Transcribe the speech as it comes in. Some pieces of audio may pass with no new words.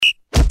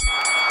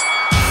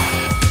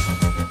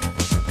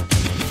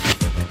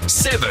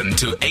7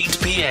 to 8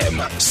 p.m.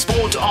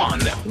 Sport On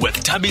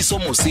with Thabiso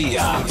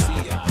Mosia.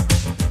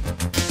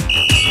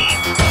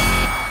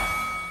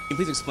 Can you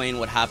please explain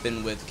what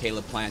happened with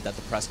Caleb Plant at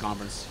the press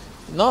conference?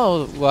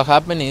 No, what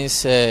happened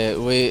is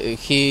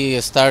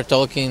he started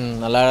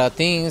talking a lot of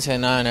things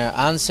and I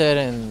answered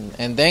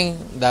and then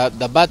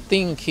the bad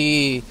thing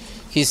he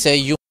said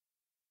you.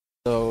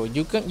 So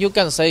you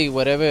can say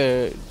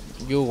whatever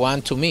you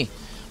want to me,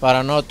 but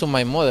not to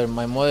my mother.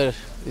 My mother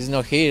is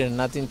not here,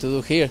 nothing to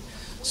do here.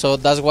 So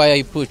that's why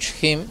I push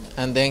him,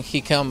 and then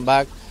he come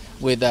back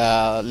with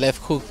a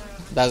left hook.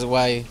 That's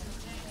why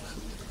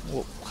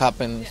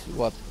happened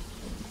what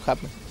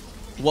happened.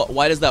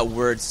 Why does that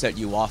word set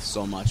you off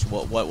so much?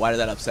 Why did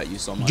that upset you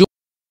so much?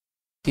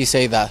 He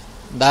say that's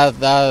not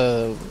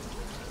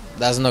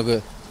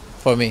good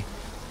for me.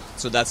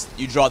 So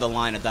you draw the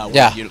line at that word.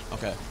 Yeah.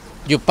 Okay.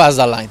 You pass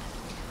the line.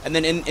 And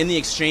then in the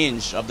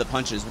exchange of the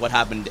punches, what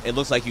happened? It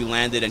looks like you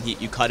landed and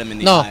you cut him in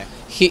the eye.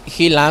 No,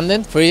 he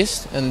landed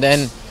first, and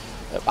then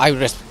I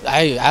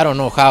don't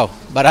know how,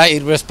 but I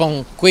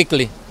respond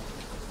quickly.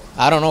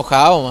 I don't know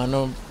how.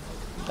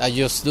 I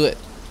just do it.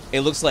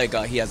 It looks like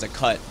he has a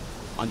cut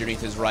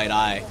underneath his right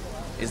eye.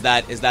 Is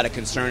that a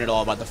concern at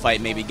all about the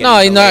fight? Maybe getting No,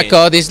 it's not a delayed?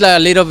 cut. It's like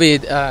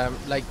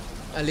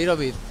a little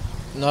bit,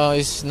 No,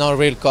 it's not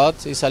real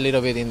cut. It's a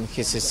little bit in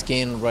his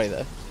skin right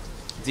there.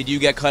 Did you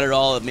get cut at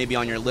all? Maybe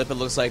on your lip, it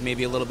looks like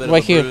maybe a little bit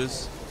Right of a here.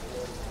 bruise.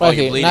 Right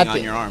you're here, bleeding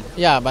on your arm.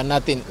 Yeah, but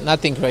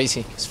nothing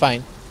crazy. It's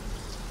fine.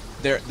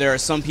 There are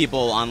some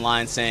people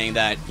online saying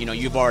that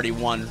you've already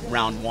won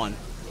round one,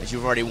 that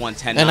you've already won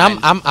 10-9. And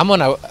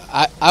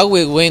I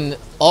will win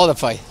all the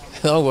fight.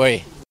 Don't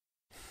worry.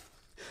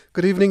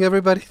 Good evening,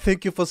 everybody.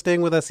 Thank you for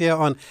staying with us here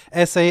on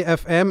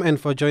SAFM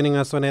and for joining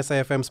us on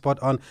SAFM Spot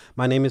On.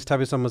 My name is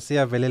Thabiso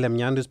Mosia. Velile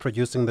Mnyandu is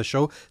producing the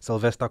show.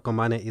 Sylvester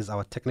Komane is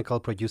our technical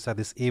producer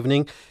this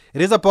evening.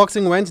 It is a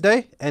Boxing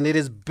Wednesday and it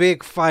is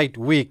big fight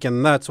week,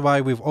 and that's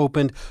why we've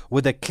opened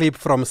with a clip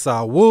from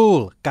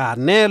Saul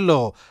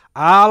Canelo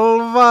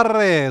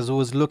Alvarez,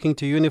 who is looking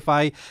to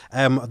unify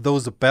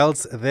those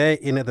belts there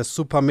in the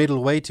super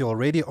middleweight. He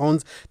already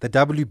owns the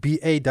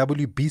WBA,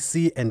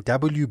 WBC and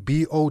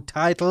WBO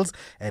titles,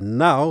 and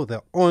now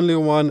the only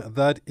one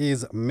that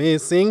is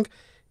missing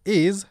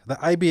is the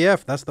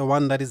IBF. That's the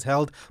one that is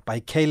held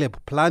by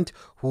Caleb Plant,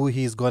 who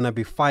he's going to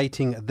be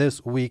fighting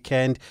this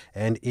weekend,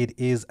 and it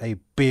is a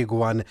big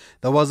one.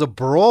 There was a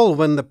brawl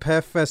when the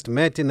pair first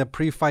met in a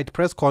pre-fight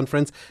press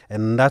conference,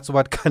 and that's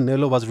what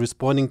Canelo was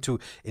responding to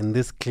in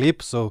this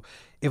clip. So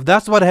if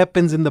that's what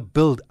happens in the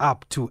build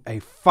up to a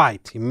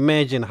fight,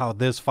 imagine how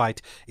this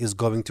fight is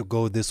going to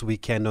go this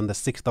weekend on the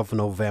 6th of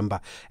November.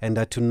 And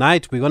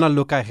tonight we're going to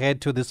look ahead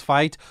to this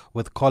fight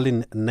with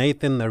Colin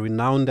Nathan, the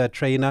renowned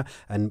trainer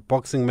and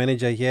boxing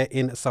manager here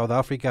in South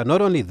Africa.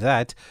 Not only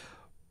that,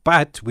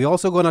 but we're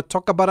also going to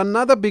talk about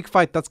another big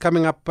fight that's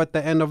coming up at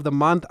the end of the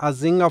month.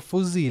 Azinga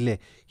Fuzile,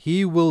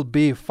 he will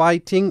be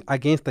fighting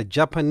against the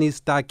Japanese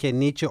star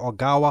Kenichi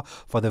Ogawa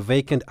for the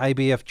vacant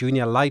IBF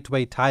junior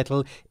lightweight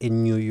title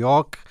in New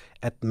York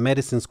at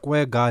Madison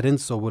Square Garden.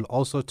 So we'll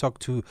also talk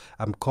to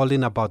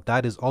Colin about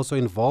that. Is also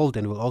involved,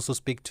 and we'll also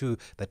speak to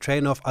the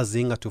trainer of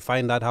Azinga to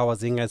find out how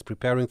Azinga is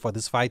preparing for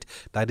this fight.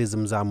 That is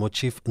Mzamo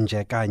Chief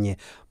Njekanye.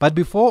 But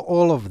before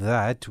all of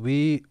that,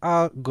 we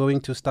are going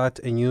to start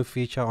a new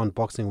feature on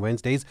Boxing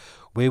Wednesdays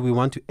where we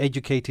want to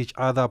educate each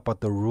other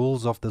about the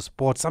rules of the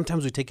sport.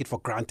 Sometimes we take it for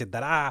granted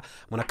that I'm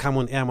going to come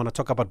on air, I'm going to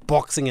talk about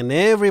boxing and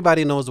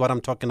everybody knows what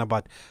I'm talking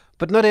about.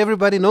 But not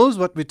everybody knows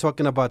what we're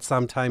talking about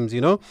sometimes,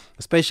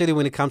 especially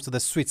when it comes to the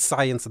sweet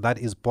science that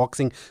is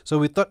boxing. So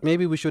we thought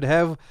maybe we should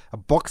have a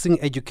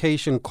boxing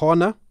education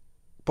corner.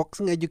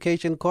 Boxing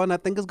education corner, I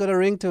think it's got a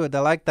ring to it. I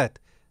like that.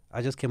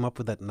 I just came up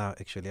with that now,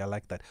 actually. I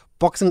like that.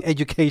 Boxing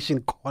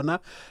Education Corner,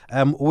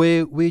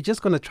 where we're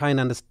just going to try and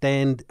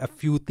understand a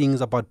few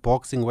things about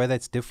boxing, whether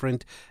it's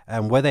different,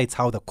 whether it's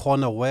how the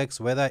corner works,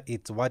 whether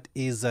it's what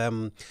is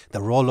the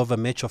role of a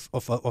match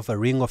of a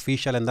ring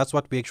official. And that's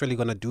what we're actually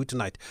going to do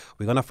tonight.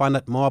 We're going to find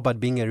out more about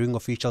being a ring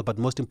official, but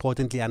most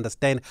importantly,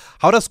 understand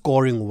how does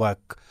scoring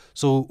work.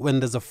 So when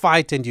there's a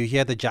fight and you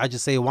hear the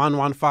judges say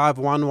 1-1-5,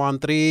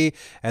 1-1-3,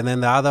 and then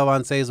the other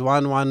one says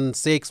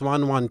 1-1-6,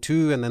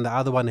 1-1-2, and then the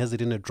other one has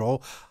it in a draw.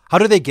 How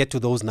do they get to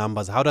those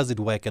numbers? How does it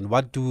work? And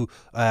what do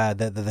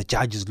the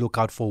judges look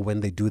out for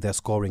when they do their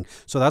scoring?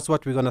 So that's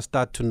what we're going to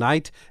start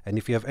tonight. And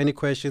if you have any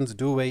questions,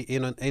 do weigh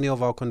in on any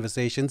of our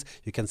conversations.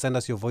 You can send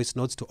us your voice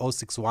notes to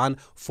 061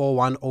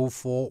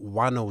 4104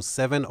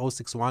 107,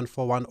 061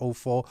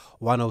 4104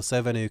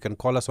 107. And you can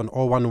call us on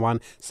 011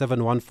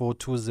 714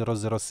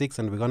 2006.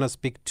 And we're going to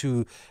speak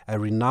to a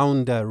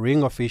renowned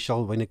ring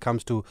official when it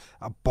comes to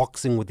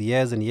boxing with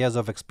years and years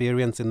of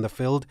experience in the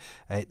field.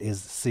 It is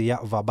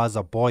Siya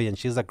Vabaza Boy, and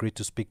she's agreed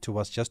to speak to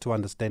us just to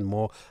understand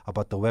more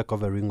about the work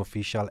of a ring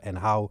official and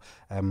how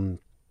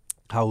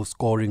how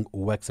scoring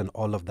works and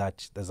all of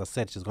that. As I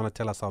said, she's going to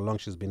tell us how long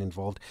she's been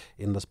involved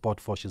in the sport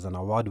for. She's an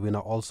award winner.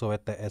 Also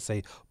at the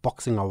SA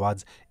Boxing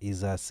Awards is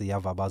Sia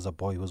Vabaza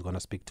Boy, who's going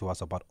to speak to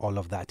us about all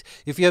of that.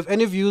 If you have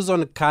any views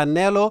on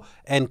Canelo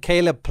and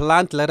Caleb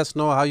Plant, let us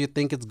know how you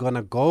think it's going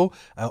to go.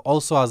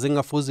 Also,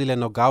 Azinga Fuzile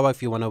Nogawa,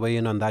 if you want to weigh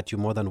in on that, you're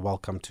more than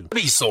welcome to.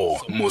 Thabiso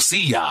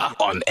Mosia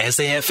on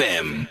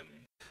SAFM.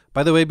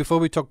 By the way, before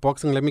we talk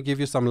boxing, let me give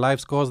you some live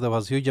scores. There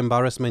was huge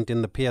embarrassment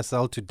in the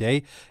PSL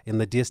today in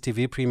the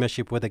DSTV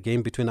Premiership, where the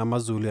game between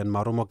Amazulu and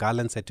Marumo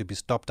Gallants had to be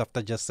stopped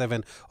after just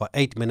 7 or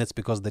 8 minutes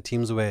because the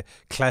teams were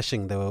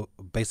clashing. They were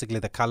basically,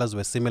 the colors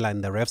were similar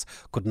and the refs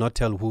could not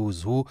tell who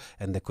was who,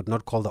 and they could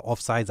not call the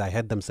offsides. I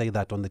heard them say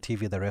that on the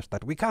TV, the refs,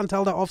 that we can't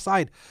tell the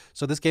offside.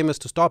 So this game is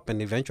to stop,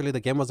 and eventually the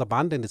game was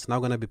abandoned. It's now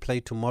going to be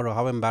played tomorrow.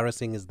 How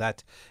embarrassing is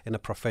that in a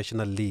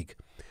professional league?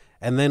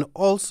 And then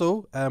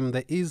also,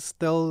 there is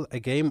still a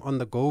game on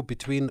the go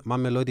between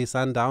Mamelodi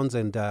Sundowns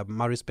and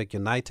Maritzburg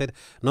United.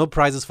 No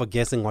prizes for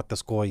guessing what the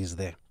score is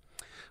there.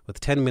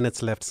 With 10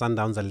 minutes left,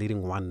 Sundowns are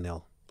leading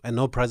 1-0. And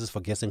no prizes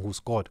for guessing who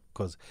scored,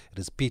 because it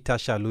is Peter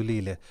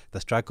Shalulile, the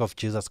striker of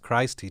Jesus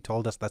Christ. He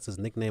told us that's his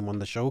nickname on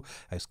the show.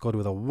 He scored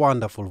with a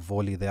wonderful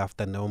volley there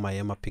after Naoma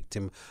Ema picked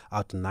him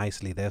out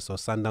nicely there. So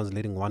Sundowns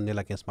leading 1-0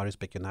 against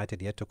Maritzburg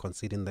United, yet to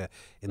concede in the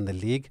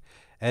league.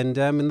 And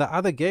in the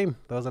other game,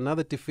 there was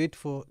another defeat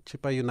for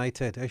Chippa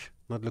United.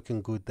 Not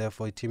looking good there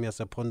for Itimia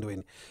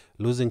Sepondwin,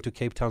 losing to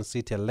Cape Town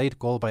City. A late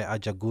goal by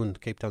Ajagun.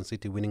 Cape Town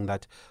City winning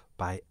that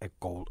by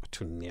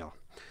 1-0.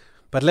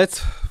 But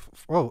let's...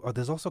 Oh,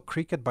 there's also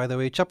cricket, by the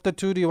way. Chapter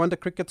 2, do you want a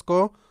cricket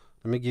score?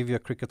 Let me give you a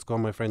cricket score,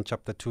 my friend.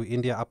 Chapter 2,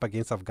 India up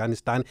against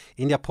Afghanistan.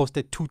 India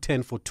posted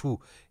 210 for 2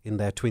 in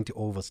their 20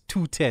 overs.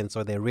 210,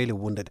 so they're really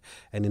wounded.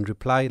 And in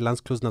reply, Lance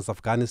Klusner's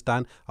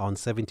Afghanistan are on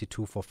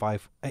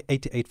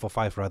 88 for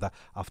 5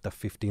 after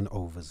 15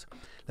 overs.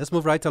 Let's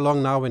move right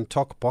along now and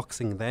talk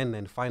boxing then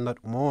and find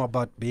out more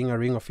about being a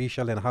ring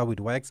official and how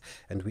it works.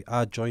 And we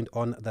are joined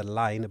on the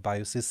line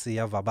by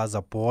Sia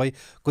Vabaza Boy.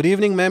 Good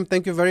evening, ma'am.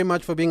 Thank you very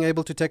much for being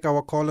able to take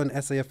our call on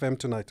SAFM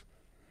tonight.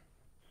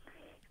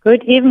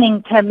 Good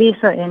evening,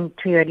 Thabiso, and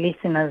to your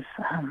listeners.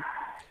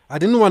 I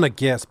didn't want to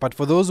guess, but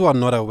for those who are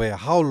not aware,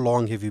 how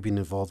long have you been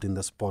involved in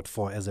the sport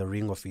for as a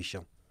ring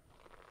official?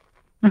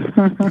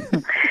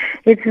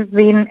 It's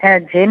been a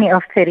journey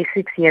of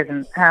 36 years,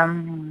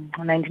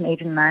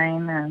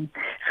 1989.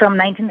 From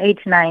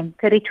 1989,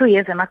 32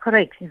 years, am I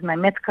correct? Is my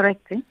math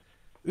correct? Eh?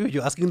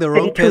 You're asking the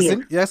wrong person.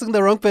 Years. You're asking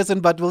the wrong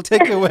person, but we'll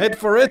take your word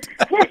for it.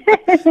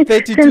 32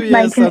 Since years,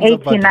 sounds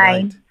about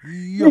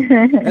 1989.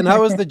 right. And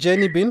how has the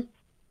journey been?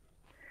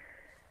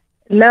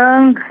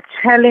 Long,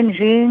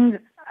 challenging,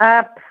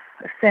 ups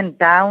and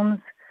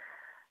downs,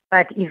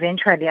 but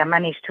eventually I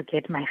managed to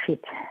get my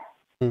feet.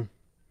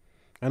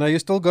 And are you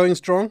still going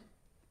strong?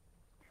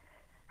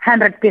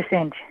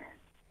 100%.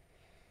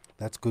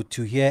 That's good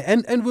to hear.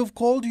 And we've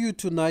called you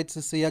tonight,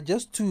 Cecilia,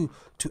 just to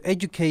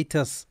educate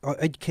us or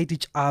educate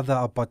each other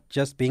about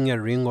just being a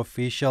ring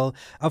official.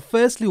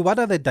 Firstly, what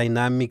are the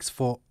dynamics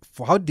for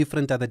how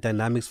different are the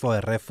dynamics for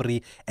a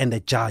referee and a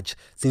judge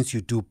since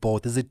you do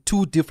both? Is it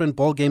two different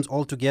ball games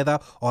altogether,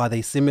 or are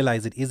they similar?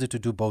 Is it easy to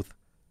do both?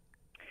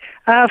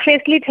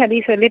 Firstly,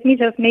 Thabiso, let me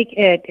just make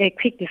a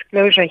quick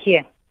disclosure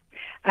here.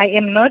 I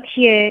am not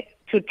here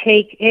to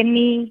take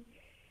any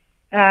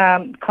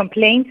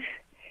complaints.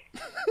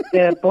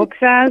 The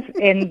boxers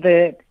and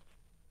the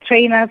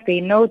trainers, they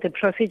know the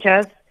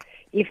procedures.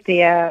 If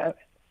they are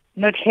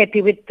not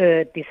happy with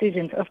the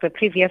decisions of the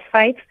previous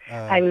fight,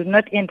 I will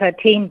not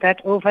entertain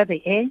that over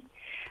the air.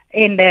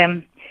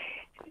 And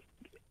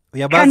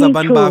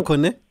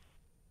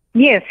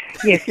yes.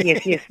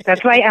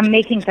 That's why I'm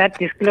making that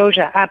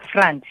disclosure up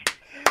front.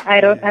 I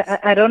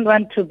don't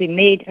want to be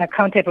made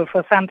accountable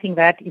for something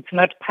that it's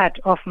not part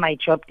of my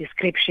job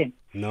description.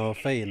 No,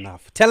 fair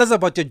enough. Tell us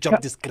about your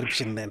job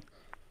description then.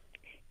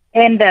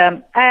 And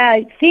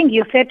I think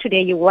you said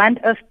today you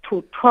want us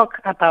to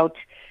talk about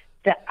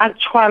the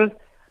actual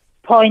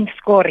point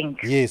scoring.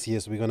 Yes,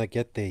 we're going to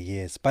get there,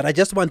 yes. But I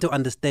just want to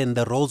understand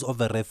the roles of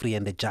the referee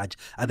and the judge.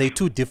 Are they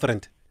two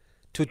different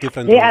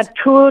roles? They are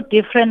two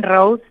different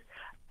roles,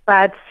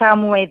 but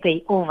somewhere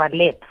they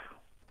overlap.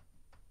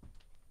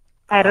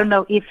 I don't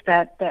know if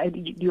that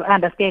you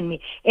understand me.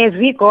 As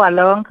we go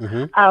along,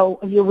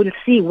 you will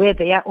see where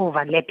they are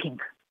overlapping.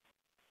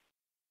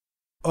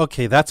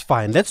 Okay, that's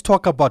fine. Let's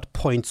talk about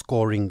point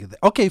scoring.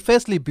 Okay,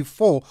 firstly,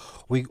 before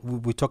we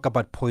talk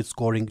about point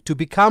scoring, to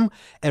become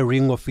a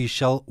ring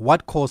official,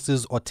 what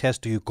courses or tests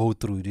do you go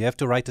through? Do you have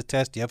to write a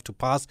test? Do you have to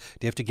pass?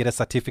 Do you have to get a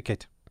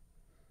certificate?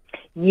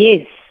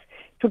 Yes.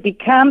 To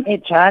become a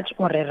judge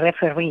or a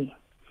referee,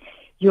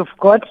 you've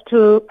got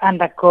to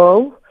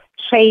undergo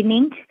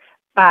training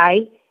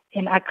by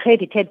an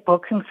accredited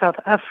Boxing South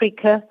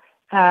Africa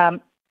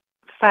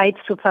fight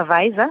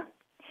supervisor.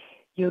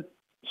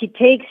 He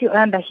takes you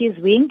under his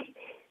wing.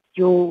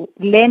 You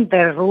learn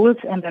the rules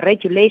and the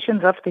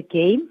regulations of the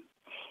game.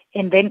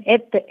 And then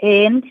at the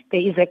end, there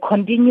is a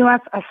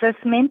continuous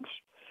assessment.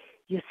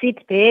 You sit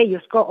there, you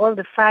score all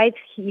the fights,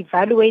 he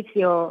evaluates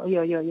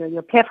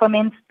your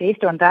performance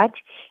based on that.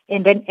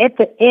 And then at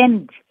the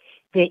end,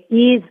 there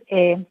is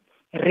a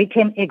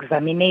written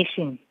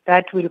examination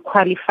that will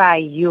qualify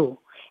you.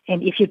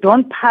 And if you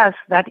don't pass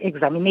that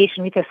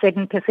examination with a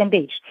certain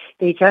percentage,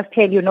 they just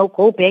tell you, no,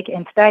 go back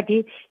and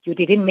study. You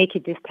didn't make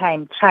it this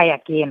time. Try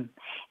again.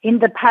 In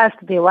the past,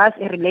 there was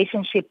a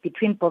relationship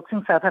between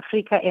Boxing South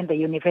Africa and the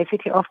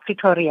University of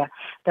Pretoria.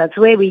 That's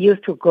where we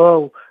used to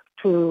go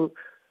to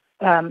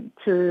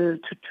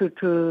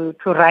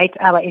write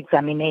our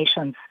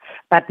examinations.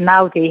 But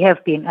now they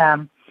have been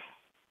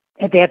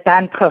they're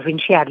done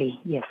provincially.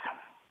 Yes.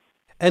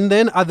 And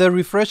then are there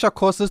refresher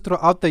courses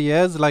throughout the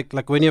years? Like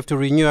when you have to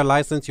renew a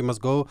license, you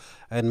must go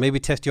and maybe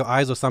test your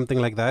eyes or something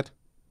like that?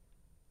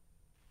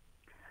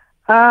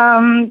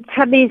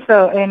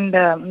 Tabiso, and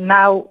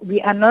now we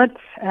are not,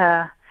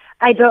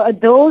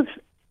 those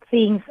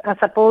things are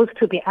supposed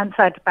to be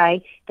answered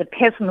by the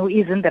person who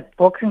is in the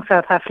Boxing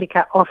South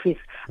Africa office.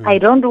 I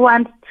don't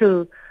want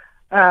to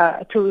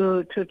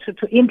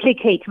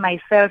implicate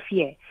myself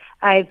here.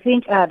 I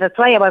think that's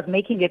why I was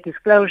making a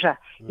disclosure.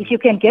 If you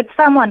can get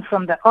someone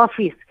from the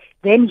office,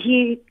 then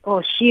he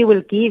or she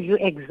will give you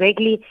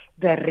exactly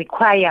the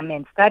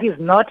requirements. That is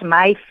not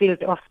my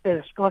field of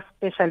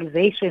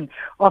specialization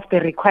of the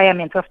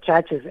requirements of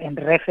judges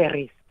and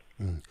referees.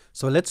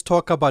 So let's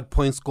talk about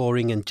point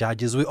scoring and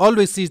judges. We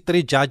always see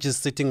 3 judges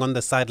sitting on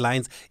the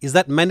sidelines. Is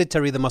that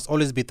mandatory? There must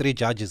always be 3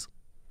 judges.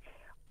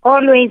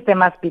 Always there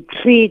must be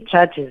 3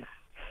 judges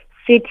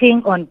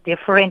sitting on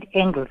different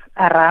angles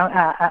around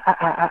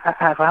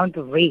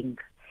the ring.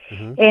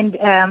 And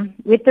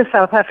with the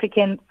South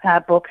African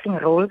boxing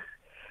rules,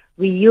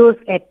 we use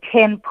a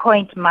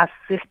 10-point mass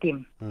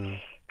system.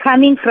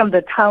 Coming from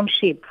the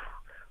township,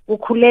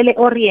 Ukulele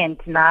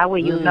Orient now,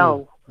 you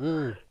know,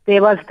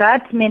 there was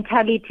that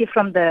mentality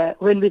from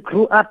when we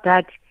grew up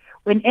that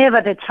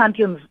whenever the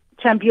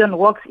champion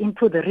walks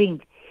into the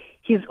ring,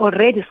 he's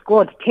already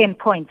scored 10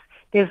 points.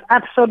 There's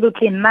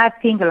absolutely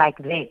nothing like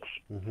that.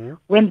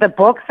 When the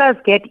boxers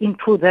get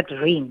into that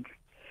ring,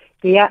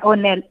 they are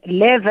on a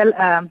level,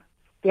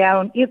 they are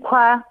on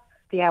equal,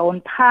 they are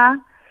on par.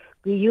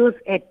 We use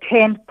a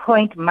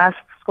 10-point mass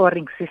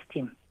scoring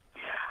system.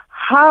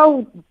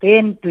 How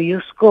then do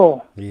you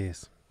score?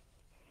 Yes.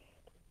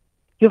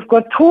 You've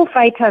got 2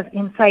 fighters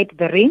inside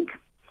the ring.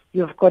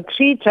 You've got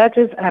 3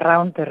 judges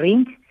around the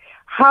ring.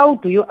 How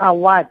do you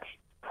award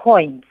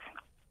points?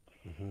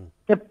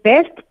 The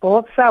best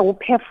boxer who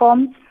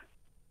performs,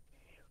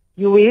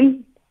 you will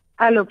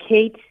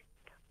allocate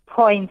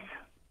points.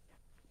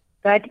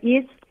 That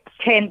is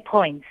 10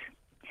 points.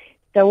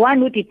 The one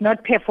who did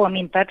not perform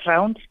in that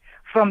round,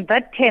 from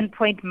that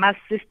 10-point mass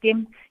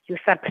system, you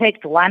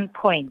subtract 1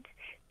 point.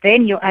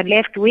 Then you are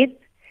left with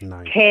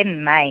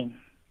 10-9.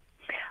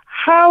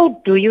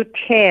 How do you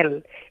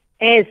tell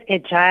as a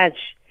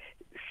judge,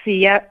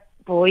 Sia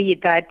Boy,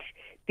 that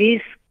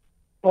this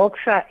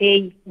boxer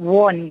A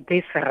won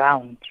this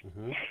round?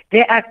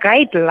 There are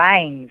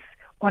guidelines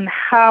on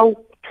how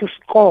to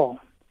score,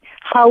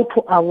 how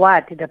to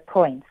award the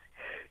points.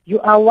 You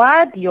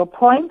award your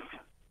points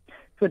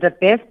to the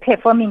best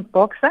performing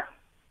boxer,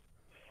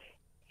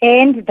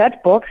 and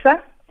that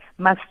boxer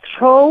must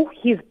throw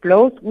his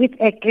blows with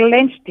a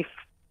clenched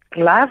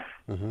glove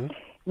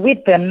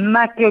with the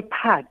knuckle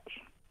pad.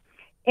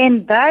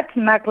 And that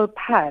knuckle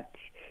pad,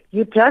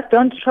 you just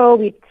don't throw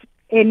it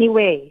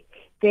anywhere.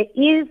 There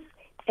is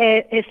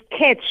a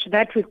sketch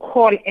that we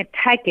call a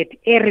target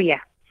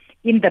area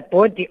in the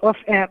body of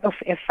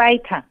a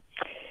fighter.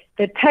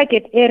 The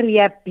target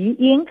area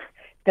being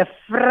the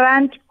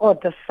front or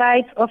the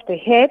sides of the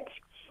head,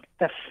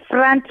 the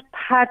front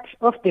part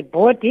of the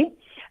body,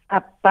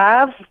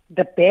 above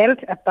the belt,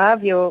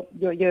 above your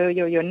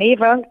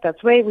navel.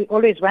 That's where we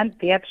always want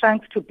their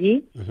trunks to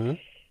be.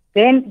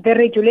 Then the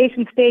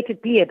regulation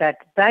stated clear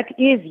that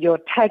is your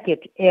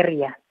target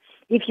area.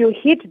 If you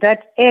hit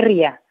that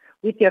area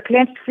with your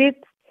clenched fist,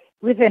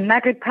 with a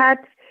knuckle pad,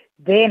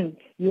 then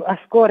you are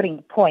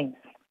scoring points.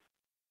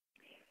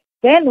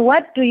 Then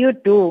what do you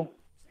do,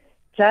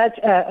 Judge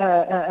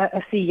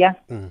Sia?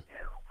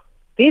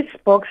 This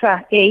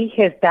boxer A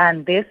has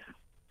done this,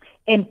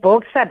 and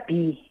boxer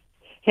B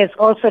has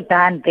also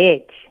done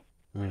that.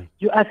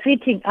 You are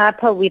sitting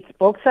up with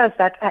boxers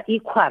that are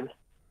equal.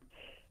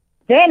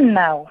 Then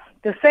now,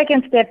 the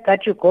second step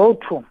that you go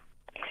to,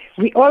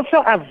 we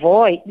also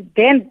avoid,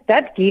 then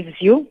that gives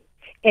you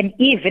an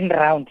even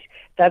round.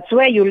 That's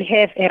where you'll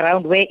have a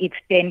round where it's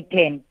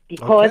 10-10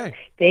 because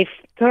they've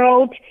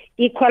thrown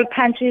equal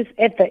punches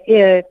at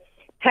the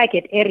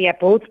target area,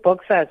 both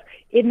boxers.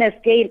 In a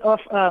scale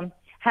of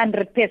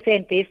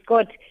 100%, they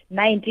scored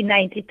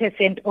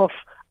 90% of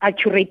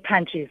accurate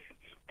punches.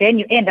 Then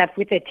you end up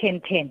with a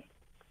 10-10.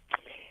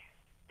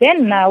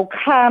 Then now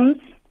comes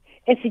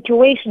a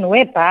situation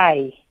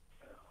whereby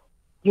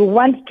you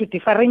want to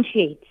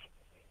differentiate.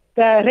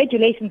 The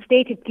regulation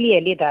stated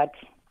clearly that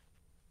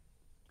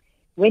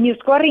when you're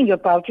scoring your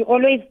bout, you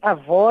always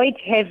avoid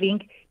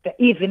having the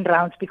even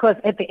rounds because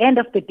at the end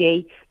of the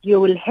day, you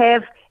will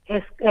have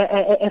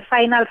a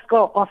final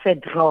score of a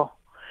draw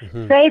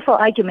Say, for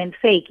argument's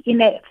sake,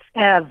 in a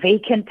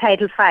vacant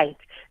title fight,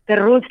 the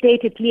rules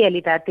stated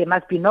clearly that there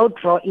must be no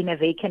draw in a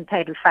vacant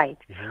title fight.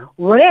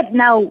 Where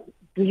now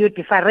do you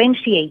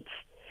differentiate?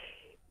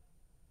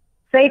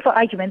 Say, for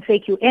argument's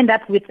sake, you end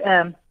up with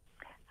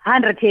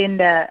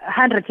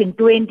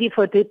 120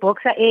 for the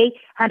boxer A,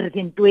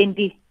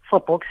 120 for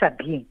boxer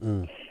B.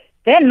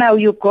 Then now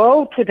you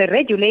go to the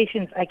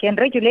regulations. Again,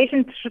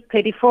 Regulation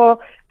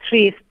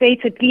 34.3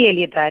 states it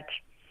clearly that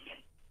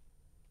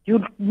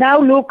you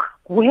now look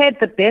who had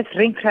the best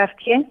ring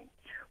craft here,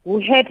 who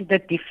had the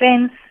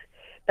defense,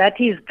 that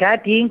is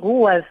guarding, who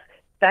was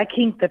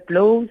ducking the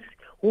blows,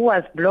 who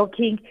was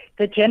blocking,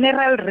 the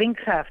general ring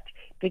craft,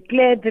 the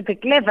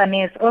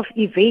cleverness of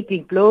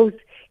evading blows,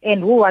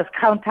 and who was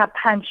counter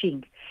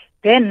punching.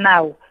 Then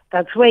now,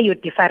 that's where you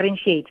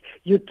differentiate.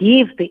 You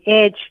give the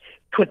edge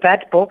to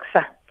that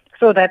boxer,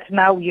 so that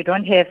now you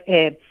don't have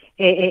an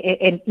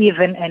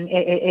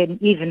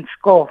even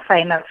score,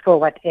 final score,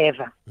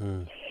 whatever.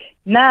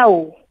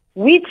 Now,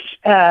 which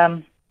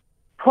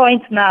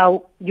points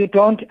now you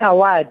don't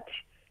award?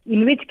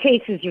 In which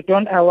cases you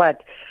don't award?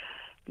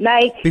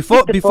 Like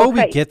before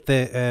we get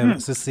there,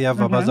 Sisiya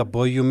Vabaza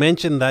Boy, you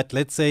mentioned that,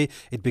 let's say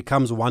it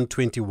becomes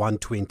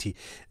 120.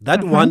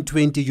 That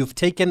 120, you've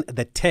taken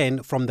the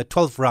 10 from the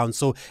 12th round.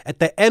 So at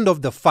the end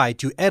of the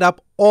fight, you add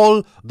up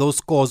all those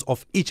scores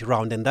of each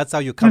round, and that's how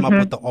you come up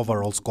with the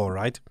overall score,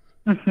 right?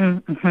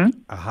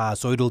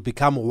 So it'll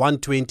become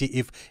 120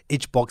 if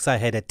each boxer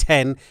had a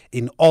 10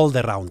 in all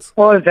the rounds.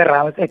 All the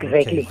rounds,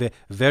 exactly. Okay,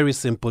 very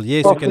simple.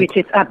 Yes, you can, which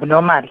is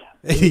abnormal.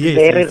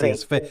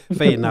 yes,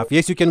 fair enough.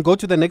 Yes, you can go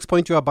to the next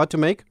point you're about to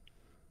make.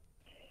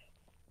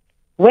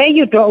 Where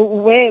you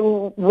don't,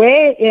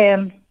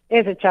 where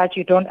as a judge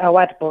you don't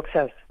award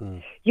boxers,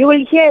 you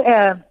will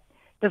hear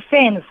the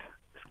fans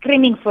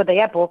screaming for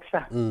their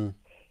boxer,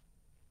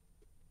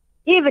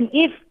 even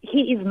if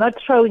he is not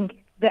throwing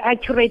the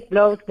accurate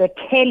blows, the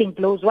telling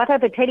blows. What are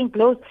the telling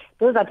blows?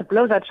 Those are the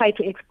blows I tried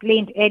to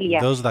explain earlier.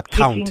 Those that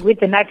count. Hitting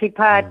with the knuckle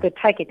part, the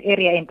target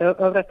area, and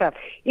all that stuff.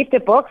 If the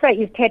boxer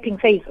is tapping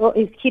face or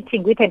is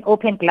hitting with an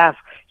open glove,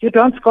 you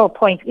don't score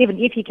points, even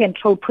if he can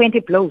throw 20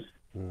 blows.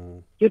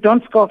 You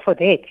don't score for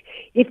that.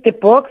 If the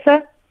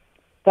boxer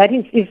that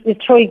is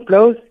throwing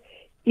blows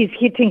is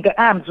hitting the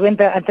arms when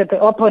the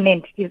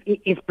opponent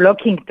is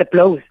blocking the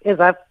blows, as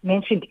I've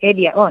mentioned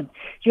earlier on,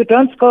 you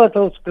don't score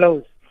those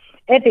blows.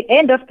 At the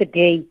end of the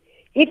day,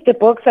 if the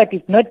boxer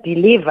did not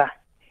deliver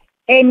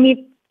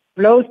any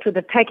blows to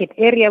the target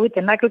area with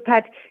the knuckle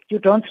pad, you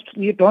don't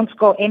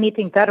score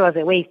anything. That was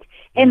a waste.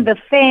 And the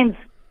fans,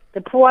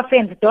 the poor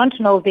fans, don't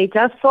know. They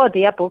just saw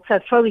their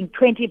boxer throwing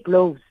 20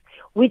 blows,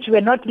 which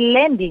were not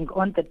landing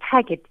on the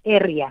target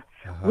area,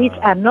 which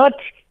are not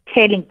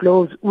telling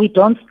blows. We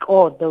don't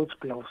score those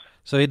blows.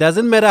 So it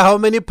doesn't matter how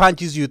many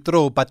punches you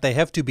throw, but they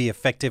have to be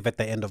effective at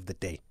the end of the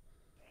day.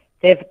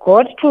 They've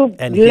got to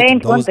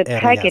land on the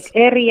target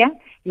area.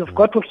 You've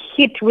got to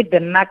hit with the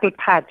knuckle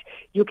pad.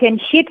 You can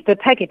hit the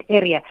target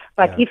area,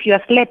 but if you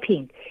are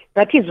slapping,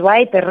 that is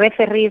why the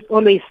referees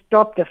always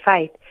stop the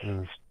fight.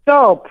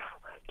 Stop,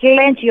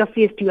 clench your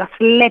fist, you are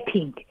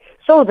slapping,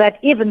 so that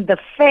even the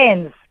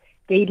fans,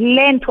 they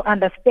learn to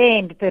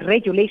understand the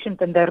regulations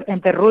and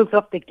the rules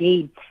of the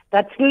game,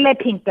 that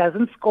slapping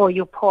doesn't score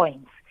you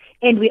points.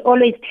 And we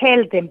always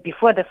tell them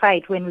before the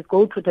fight when we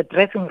go to the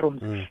dressing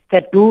rooms,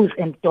 the do's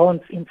and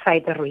don'ts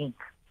inside the ring.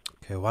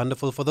 Okay,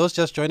 wonderful. For those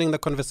just joining the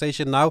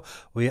conversation now,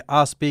 we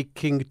are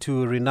speaking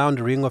to renowned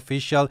ring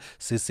official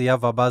Sisiya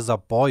Vabaza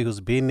Boy,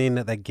 who's been in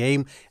the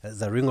game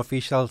as a ring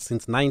official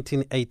since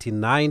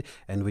 1989,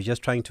 and we're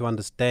just trying to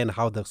understand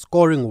how the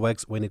scoring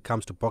works when it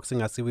comes to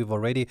boxing. I see we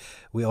already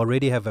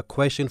have a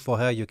question for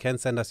her. You can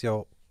send us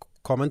your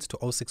comments to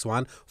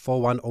 061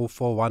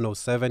 4104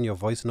 107, your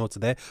voice notes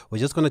there. We're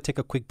just going to take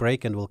a quick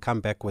break and we'll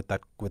come back with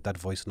that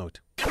voice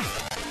note.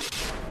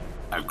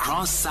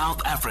 Across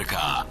South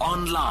Africa,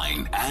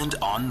 online and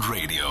on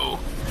radio.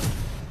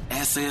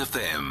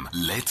 SAFM,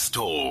 let's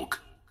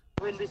talk.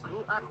 When we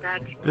grew up,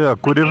 that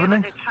good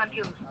evening.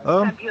 champion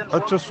I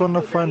just want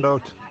to find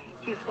out.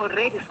 He's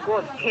already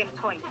scored 10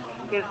 points.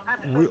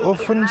 We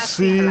often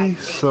see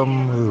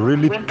some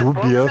really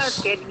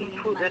dubious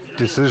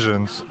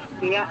decisions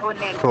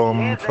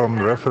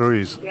from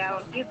referees.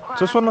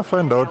 Just want to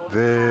find out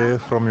there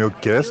from your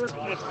guest,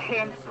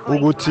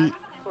 Uguti,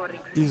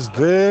 is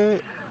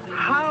there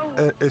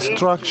a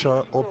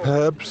structure or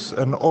perhaps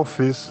an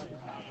office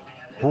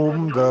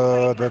whom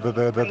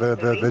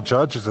the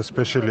judges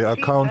especially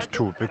account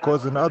to?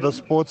 Because in other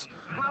sports,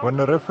 when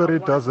a referee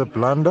does a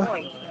blunder,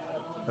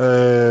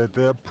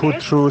 they are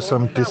put through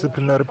some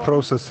disciplinary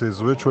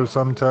processes which will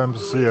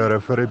sometimes see a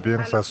referee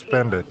being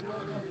suspended.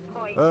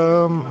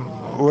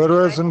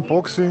 Whereas in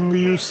boxing,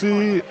 you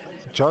see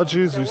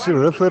judges, you see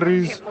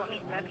referees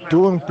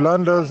doing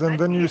blunders, and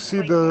then you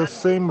see the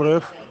same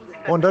ref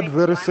on that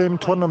very same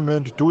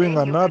tournament doing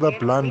another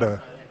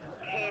blunder.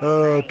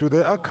 Do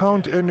they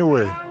account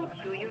anyway?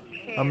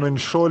 I mean,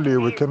 surely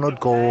we cannot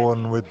go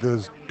on with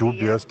these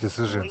dubious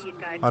decisions.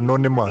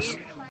 Anonymous.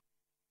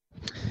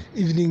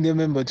 Evening, the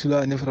member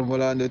Tulane from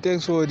Orlando.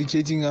 Thanks for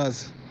educating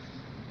us.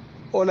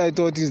 all I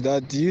thought is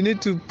that you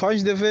need to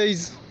punch the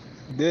face,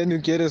 then you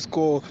get a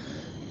score.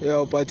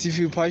 Yeah, but if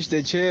you punch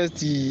the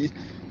chest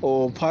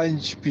or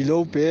punch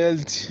below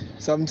belt,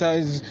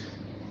 sometimes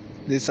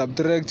they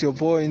subtract your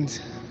points.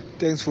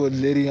 Thanks for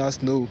letting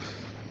us know.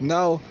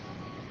 Now,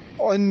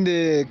 on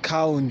the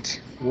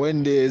count,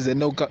 when there's a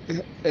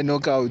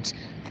knockout,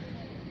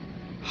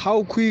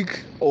 how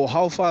quick or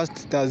how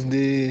fast does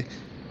the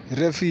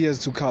referee has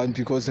to count?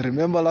 Because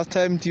remember last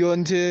time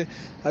Deontay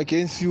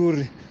against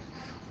Fury,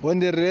 when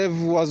the ref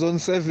was on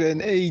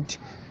 7-8,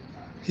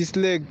 he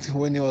slacked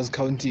when he was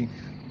counting.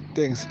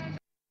 Thanks.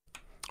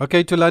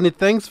 Okay, Tulani,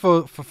 thanks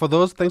for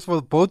those. Thanks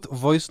for both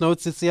voice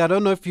notes. See, I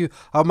don't know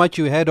how much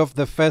you heard of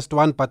the first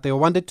one, but they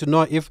wanted to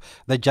know if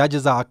the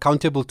judges are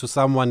accountable to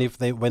someone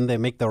when they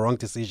make the wrong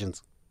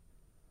decisions.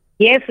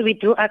 Yes, we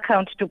do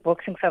account to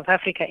Boxing South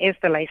Africa as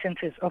the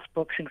licenses of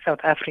Boxing South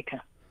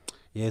Africa.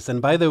 Yes,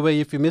 and by the way,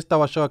 if you missed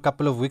our show a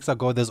couple of weeks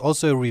ago, there's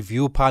also a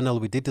review panel.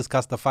 We did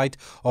discuss the fight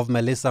of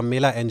Melissa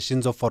Miller and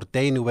Shinzo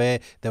Fortain, where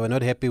they were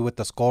not happy with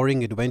the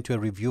scoring. It went to a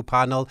review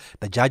panel.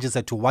 The judges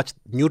had to watch,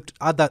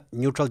 other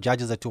neutral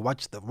judges had to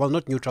watch,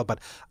 not neutral, but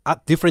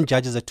different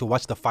judges had to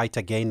watch the fight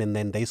again, and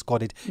then they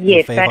scored it.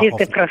 Yes, that is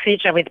the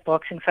procedure with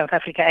Boxing South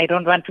Africa. I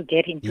don't want to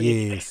get into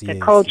it. The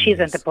coaches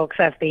and the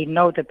boxers, they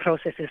know the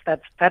processes.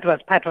 That was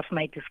part of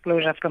my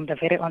disclosure from the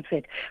very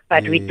onset.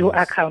 But we do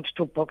account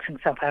to Boxing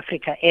South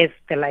Africa as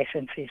the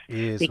licenses.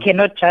 We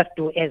cannot just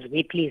do as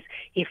we please.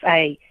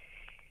 And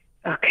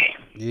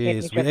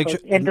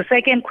the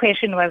second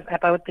question was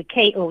about the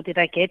KO. Did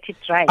I get it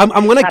right?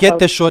 I'm going to get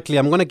there shortly.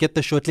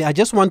 I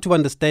just want to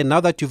understand, now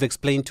that you've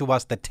explained to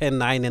us the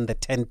 10-9 and the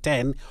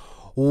 10-10,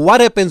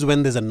 what happens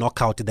when there's a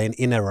knockout then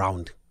in a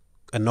round,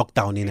 a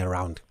knockdown in a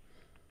round?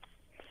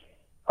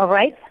 All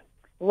right.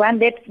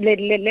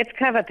 Let's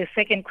cover the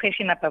second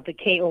question about the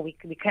KO.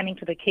 We're coming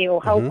to the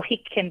KO. How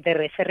quick can the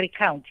referee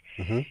count?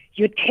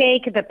 You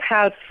take the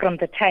pulse from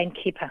the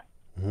timekeeper.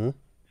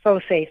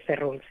 So says the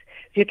rules.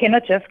 You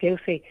cannot just go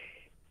say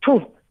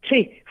 2,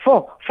 3,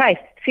 4, 5,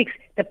 6.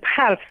 The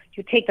pulse,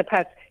 you take the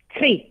pulse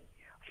 3,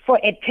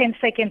 4 at 10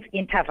 seconds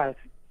intervals.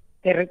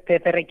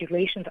 The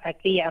regulations are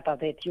clear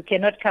about that. You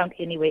cannot count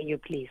any way you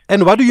please.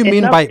 And what do you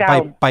mean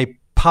by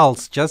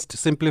pulse? Just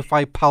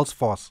simplify pulse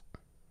for us.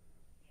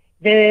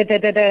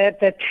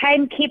 The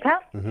timekeeper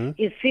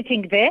is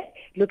sitting there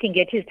looking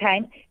at his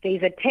time. There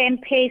is a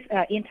 10-pace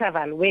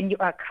interval when you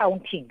are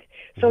counting.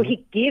 So he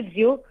gives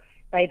you,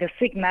 by the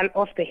signal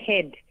of the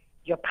head,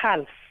 your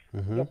pulse,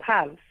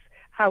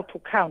 how to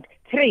count.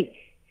 3,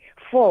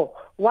 4.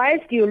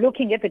 Whilst you're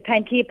looking at the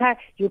timekeeper,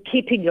 you're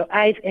keeping your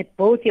eyes at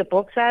both your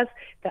boxers.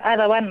 The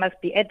other one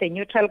must be at the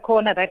neutral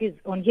corner, that is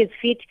on his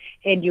feet,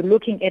 and you're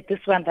looking at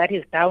this one that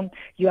is down.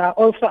 You are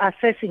also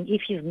assessing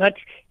if he's not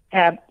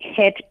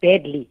hurt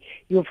badly.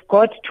 You've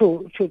got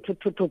to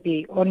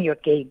be on your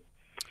game.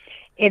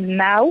 And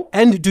now...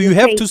 And do you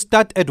have to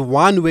start at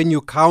 1 when you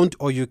count,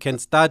 or you can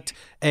start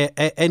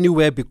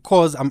anywhere?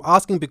 Because I'm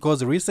asking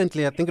because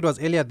recently, I think it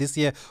was earlier this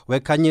year, where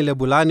Kanye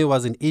Lebulani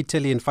was in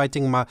Italy and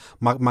fighting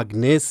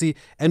Magnesi.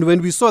 And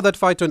when we saw that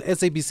fight on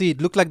SABC,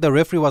 it looked like the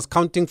referee was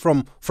counting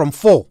from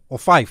 4 or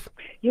 5.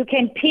 You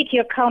can pick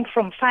your count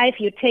from 5.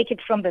 You take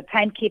it from the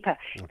timekeeper.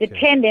 Okay. The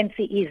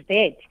tendency is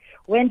that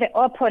when the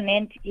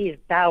opponent is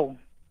down,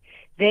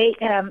 they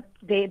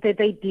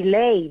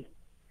delay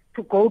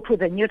to go to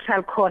the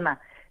neutral corner.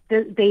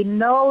 They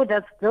know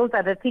that those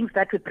are the things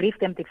that we brief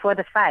them before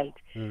the fight.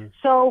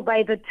 So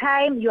by the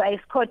time you are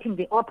escorting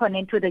the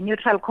opponent to the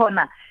neutral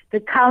corner, the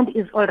count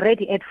is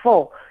already at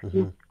 4.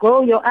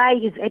 Your eye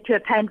is at your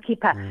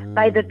timekeeper.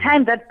 By the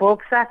time that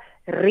boxer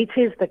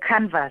reaches the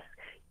canvas,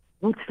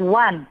 it's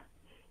 1,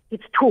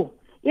 it's 2.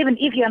 Even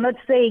if you're not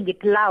saying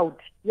it loud,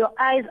 your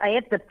eyes are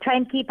at the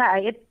timekeeper, are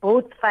at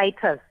both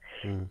fighters.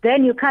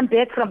 Then you come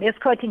back from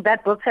escorting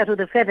that boxer to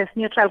the furthest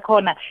neutral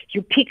corner.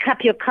 You pick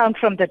up your count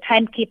from the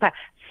timekeeper.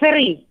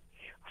 3,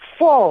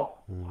 4,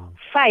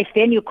 5.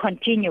 Then you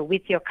continue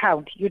with your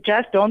count. You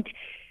just don't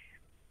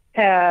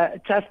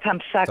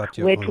suck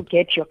where to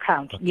get your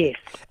count. Okay. Yes.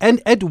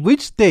 And at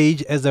which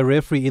stage, as a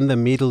referee in the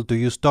middle, do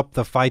you stop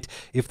the fight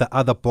if the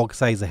other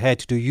boxer is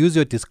ahead? Do you use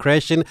your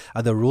discretion?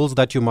 Are there rules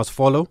that you must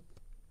follow?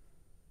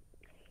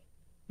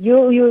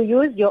 You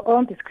use your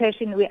own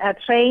discretion. We are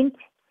trained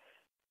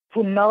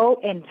to know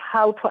and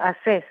how to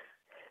assess.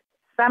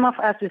 Some of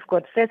us, we've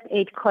got first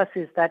aid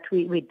courses that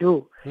we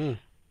do.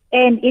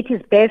 And it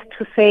is best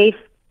to save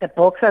the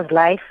boxer's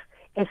life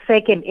a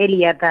second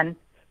earlier than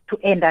to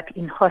end up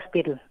in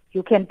hospital.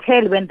 You can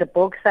tell when the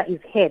boxer is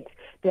hurt.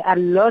 There are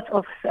lots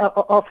of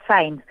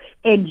signs,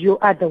 and you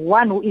are the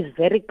one who is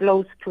very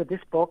close to this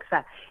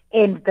boxer.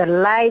 And the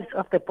lives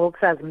of the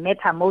boxers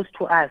matter most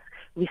to us.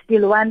 We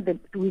still want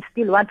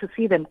to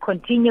see them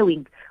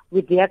continuing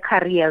with their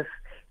careers,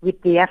 with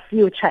their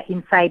future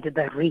inside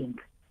the ring.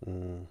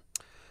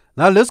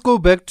 Now let's go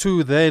back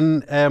to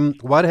then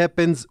what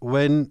happens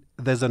when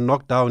there's a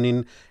knockdown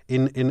in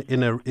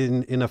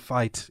a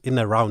fight, in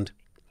a round.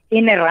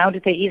 In a round,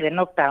 there is a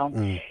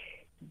knockdown.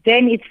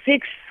 Then it's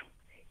 6,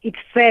 it's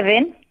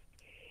 7.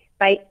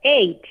 By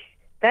 8,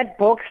 that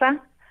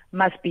boxer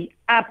must be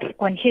up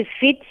on his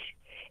feet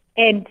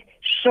and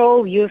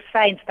show you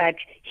signs that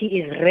he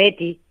is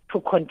ready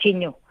to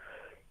continue.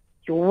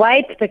 You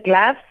wipe the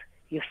gloves,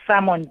 you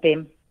summon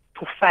them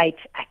to fight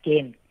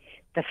again.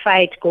 The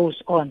fight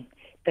goes on.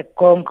 The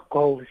gong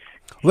goes.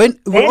 When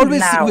we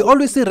Then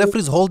always see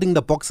referees holding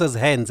the boxer's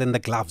hands and the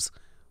gloves.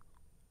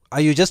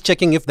 Are you just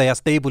checking if they are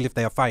stable, if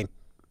they are fine?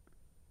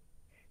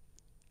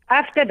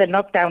 After the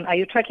knockdown, are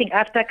you talking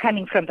after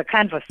coming from the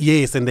canvas?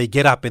 Yes, and they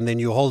get up and then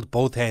you hold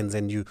both hands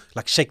and you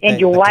like shake And the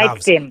you wipe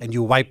gloves them. and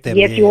you wipe them.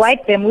 Yes, you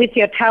wipe them with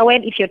your towel.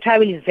 If your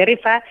towel is very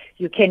far,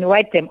 you can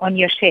wipe them on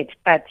your shirt.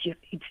 But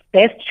it's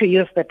best to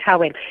use the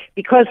towel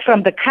because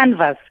from the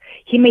canvas,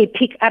 he may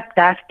pick up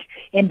dust.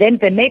 And then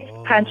the next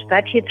punch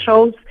that he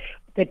throws,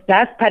 the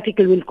dust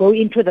particle will go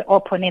into the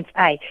opponent's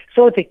eye.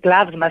 So the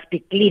gloves must be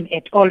clean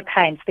at all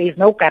times. There is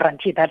no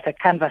guarantee that the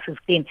canvas is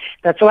clean.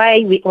 That's why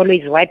we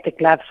always wipe the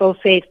gloves. So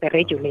says the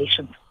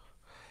regulations.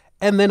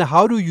 And then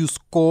how do you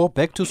score,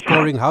 back to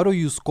scoring, how do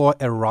you score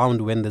a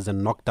round when there's a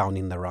knockdown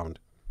in the round?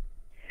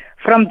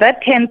 From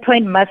that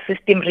 10-point math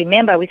system,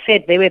 remember we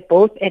said they were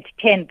both at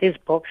 10, these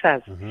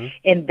boxers.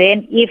 And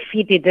then if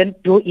he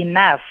didn't do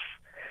enough,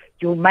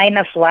 you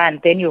minus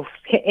 1, then you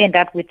end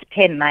up with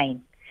 10-9.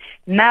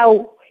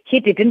 Now, he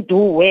didn't do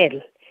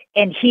well,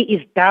 and he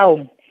is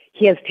down.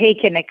 He has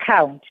taken a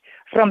count.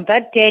 From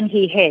that 10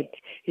 he had,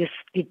 you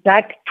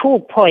deduct 2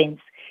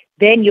 points.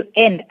 Then you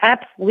end up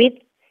with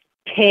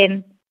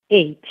 10-8.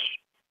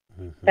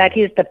 That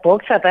is the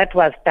boxer that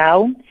was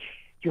down.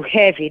 You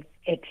have it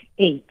at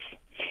 8.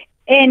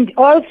 And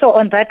also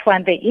on that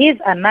one, there is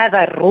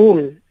another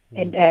rule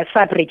and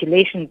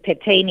sub-regulation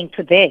pertaining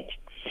to that.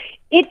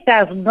 It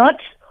does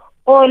not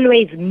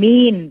always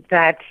mean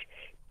that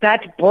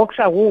that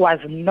boxer who was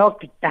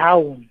knocked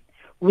down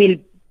will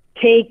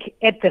take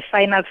at the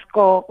final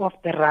score of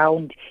the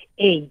round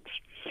 8.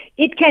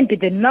 It can be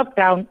the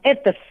knockdown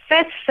at the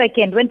first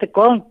second when the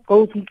gong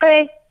goes,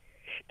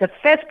 the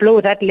first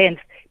blow that lands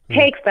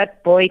takes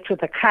that boy to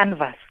the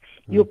canvas.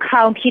 You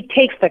count, he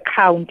takes the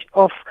count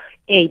of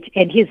 8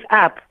 and he's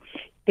up.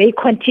 They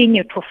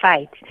continue to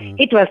fight.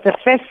 It was the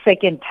first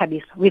second,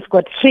 Tabis. We've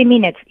got 3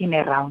 minutes in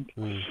a round.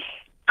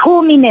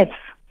 2 minutes,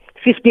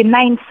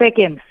 59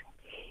 seconds.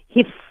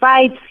 He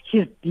fights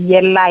his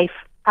dear life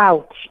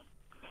out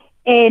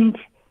and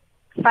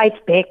fights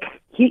back.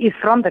 He is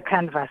from the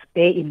canvas,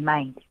 bear in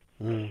mind.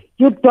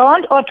 You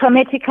don't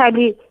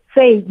automatically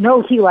say,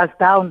 no, he was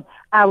down,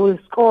 I will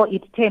score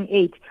it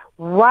 10-8.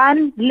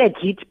 One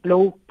legit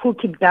blow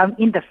put him down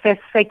in the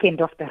first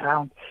second of the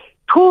round.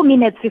 2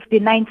 minutes,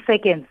 59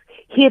 seconds.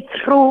 He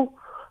threw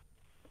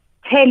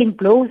tailing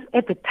blows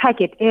at the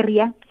target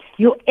area.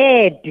 You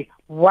add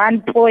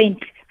 1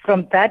 point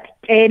from that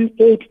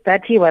 10-8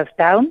 that he was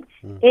down.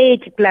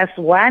 8 plus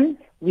 1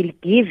 will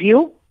give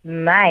you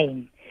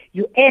 9.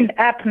 You end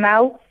up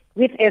now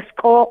with a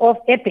score of,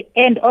 at the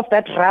end of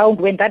that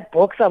round when that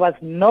boxer was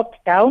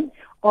knocked down,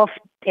 of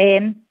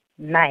 10-9.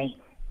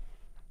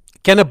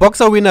 Can a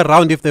boxer win a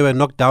round if they were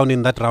knocked down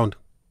in that round?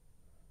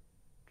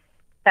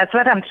 That's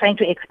what I'm trying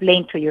to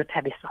explain to you,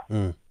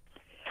 Tabiso.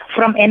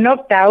 From a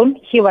knockdown,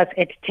 he was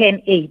at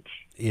 10-8.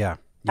 Yeah.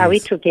 Are we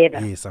together?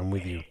 Yes, I'm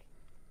with you.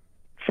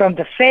 From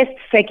the first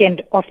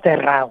second of the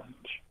round.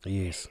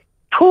 Yes.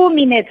 2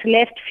 minutes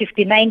left,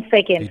 59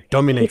 seconds. He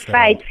dominates He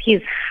fights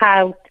his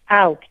heart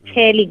out,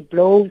 tailing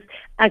blows,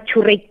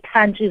 accurate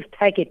punches,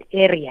 target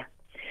area.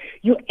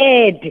 You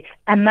add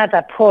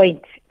another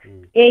point.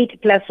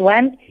 8 plus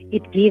 1,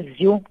 it gives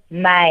you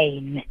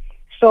 9.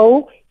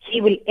 So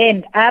he will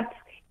end up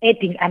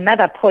adding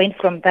another point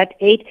from that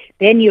 8.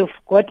 Then you've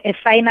got a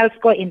final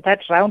score in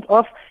that round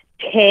of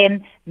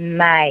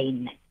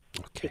 10-9.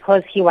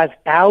 Because he was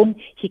down,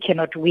 he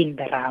cannot win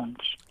the round.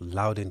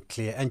 Loud and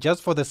clear. And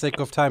just for the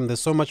sake of time, there's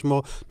so much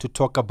more to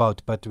talk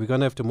about, but we're going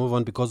to have to move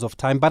on because of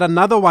time. But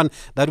another one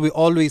that we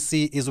always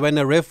see is when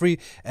a referee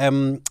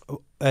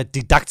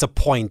deducts a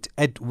point.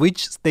 At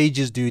which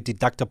stages do you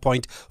deduct a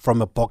point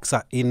from a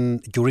boxer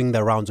during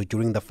the rounds or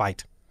during the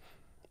fight?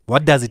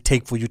 What does it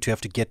take for you to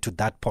have to get to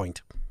that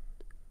point?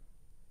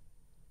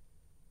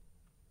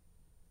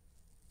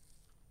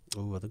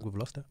 Oh, I think we've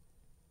lost her.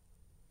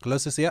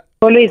 Closest here.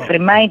 Always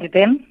remind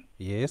them.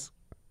 Yes.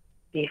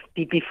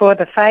 Before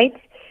the fight,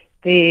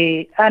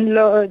 the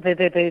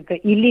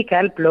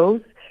illegal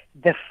blows,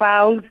 the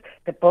fouls,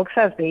 the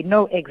boxers, they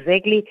know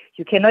exactly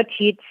you cannot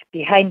hit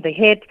behind the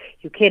head,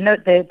 you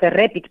cannot, the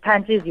rabbit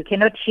punches, you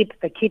cannot hit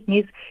the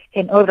kidneys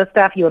and all the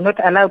stuff. You're not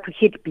allowed to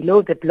hit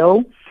below the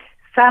blow.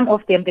 Some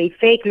of them, they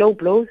fake low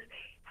blows.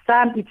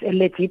 Some, it's a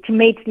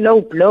legitimate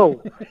low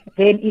blow.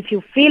 Then if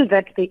you feel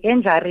that the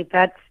injury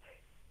that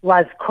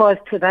was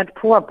caused to that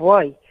poor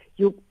boy,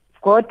 you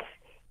got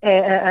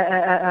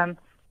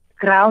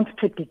grounds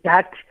to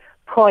deduct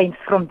points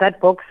from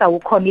that boxer who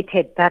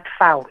committed that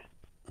foul.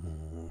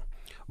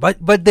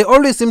 But they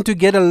always seem to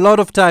get a lot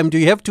of time. Do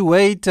you have to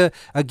wait,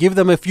 give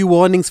them a few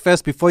warnings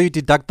first before you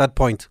deduct that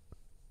point?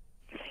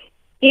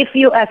 If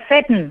you are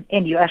certain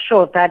and you are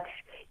sure that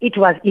it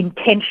was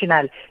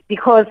intentional,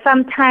 because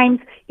sometimes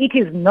it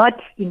is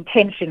not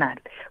intentional.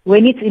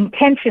 When it's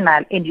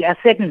intentional and you are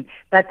certain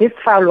that this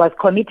foul was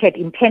committed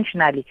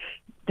intentionally,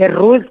 the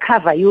rules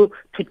cover you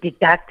to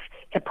deduct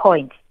a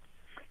point.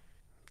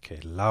 Okay,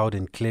 loud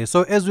and clear.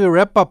 So as we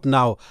wrap up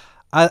now,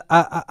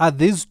 are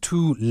these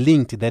two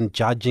linked then,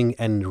 judging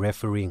and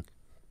refereeing?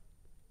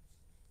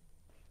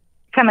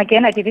 Come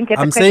again, I didn't get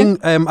the I'm question.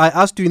 saying, I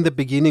asked you in the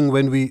beginning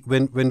when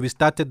we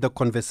started the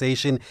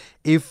conversation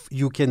if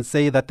you can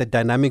say that the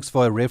dynamics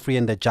for a referee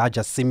and a judge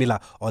are similar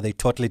or they're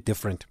totally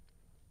different.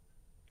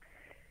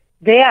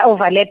 They are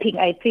overlapping.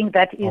 I think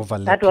that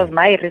was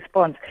my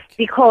response.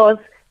 Because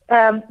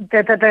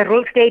the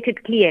rule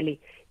stated clearly,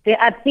 there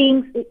are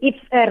things, if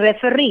a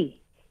referee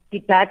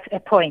deducts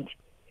a point,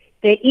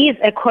 there is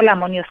a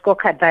column on your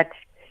scorecard that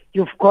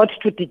you've got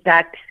to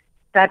deduct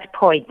that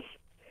point,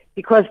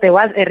 because there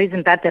was a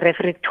reason that the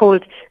referee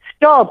told,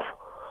 stop,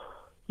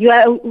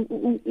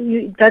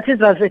 that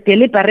was a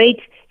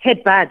deliberate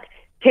headbutt,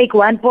 take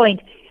 1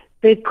 point.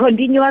 The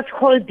continuous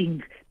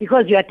holding,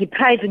 because you are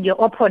depriving your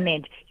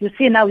opponent, you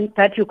see now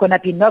that you're going to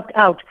be knocked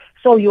out,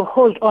 so you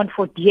hold on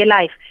for dear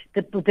life.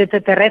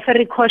 The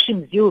referee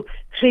cautions you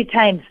 3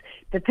 times.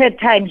 The third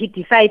time he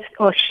decides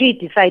or she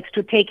decides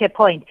to take a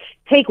point.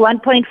 Take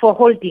 1 point for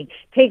holding.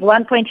 Take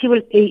 1 point. He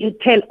will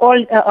tell all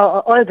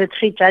the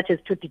 3 judges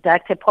to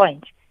deduct a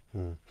point.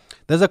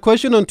 There's a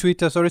question on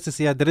Twitter. Sorry to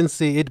see, I didn't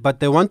see it, but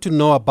they want to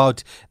know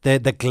about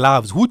the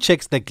gloves. Who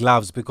checks the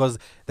gloves? Because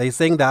they're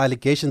saying the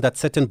allegation that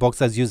certain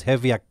boxers use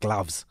heavier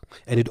gloves,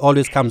 and it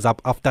always comes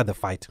up after the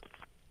fight.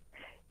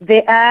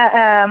 There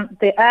are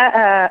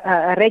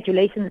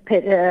regulations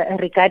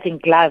regarding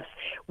gloves.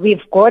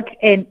 We've got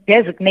a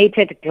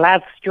designated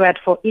glove steward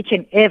for each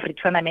and every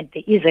tournament.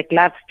 There is a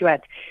glove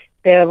steward.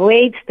 The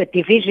weights, the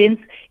divisions,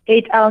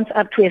 8 ounce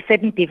up to a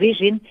certain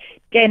division,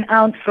 10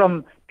 ounce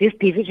from this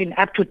division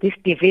up to this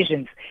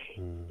divisions.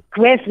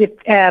 Whereas with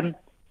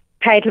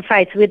title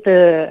fights, with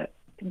the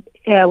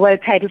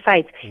world title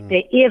fights,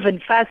 they're even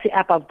fussy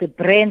about the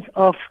brands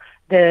of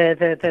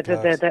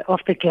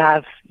the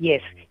gloves.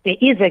 Yes, there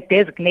is a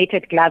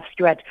designated glove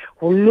steward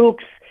who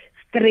looks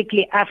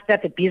strictly after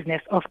the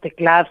business of the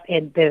gloves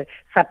and the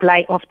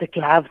supply of the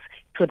gloves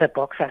to the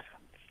boxers.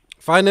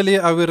 Finally,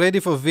 are we ready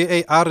for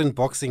VAR in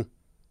boxing?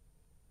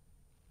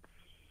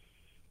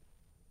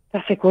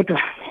 That's a good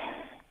one.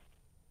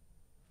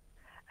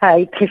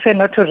 I prefer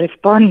not to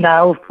respond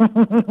now.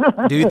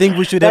 Do you think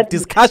we should have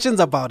discussions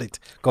about it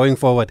going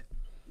forward?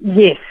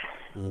 Yes.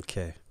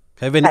 Okay.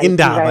 Have an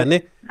indaba,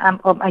 ne?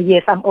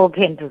 Yes, I'm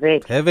open to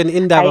that. Have an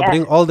indaba,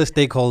 bring all the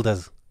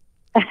stakeholders.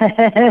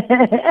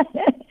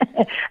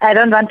 I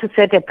don't want to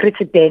set a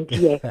precedent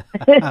here.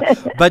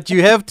 But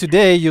you have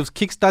today, you've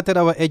kickstarted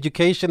our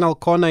educational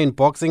corner in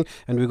boxing,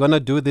 and we're going to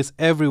do this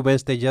every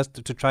Wednesday just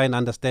to try and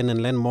understand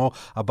and learn more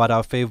about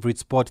our favorite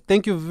sport.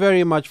 Thank you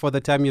very much for the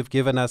time you've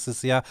given us,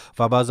 Sisiya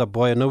Vabaza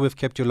Boy. I know we've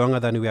kept you longer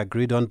than we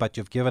agreed on, but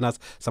you've given us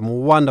some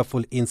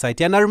wonderful insight.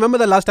 And I remember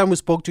the last time we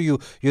spoke to you,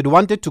 you'd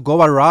wanted to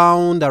go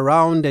around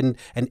and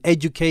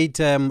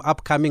educate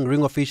upcoming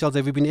ring officials.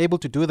 Have you been able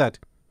to do that?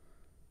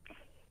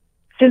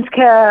 Since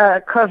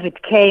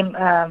COVID came,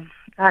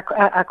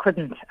 I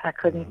couldn't.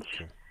 Okay.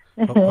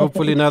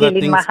 Hopefully now that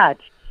things,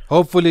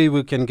 hopefully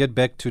we can get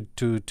back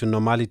to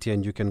normality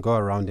and you can go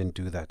around and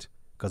do that,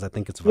 because I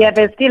think it's vital. Yeah,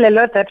 there's still a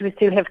lot that we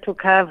still have to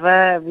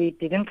cover. We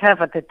didn't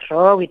cover the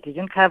draw. We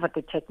didn't cover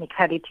the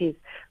technicalities.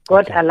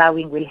 God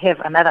allowing, we'll have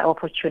another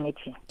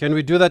opportunity. Can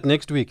we do that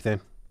next week then?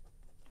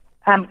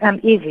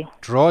 Easy.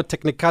 Draw,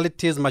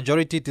 technicalities,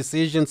 majority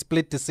decisions,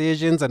 split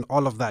decisions, and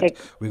all of that.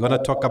 We're going to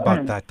talk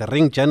about that. The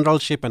ring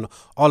generalship and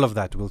all of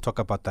that. We'll talk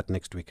about that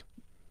next week.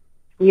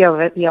 You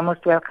are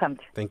most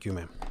welcomed. Thank you,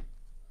 ma'am.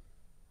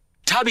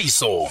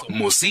 Thabiso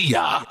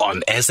Mosia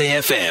on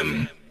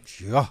SAFM.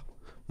 Yeah.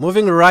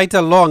 Moving right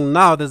along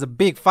now, there's a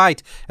big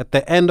fight at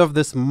the end of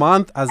this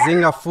month.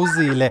 Azinga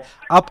Fuzile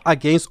up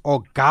against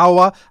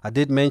Ogawa. I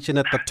did mention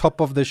at the top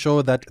of the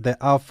show that they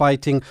are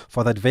fighting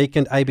for that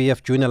vacant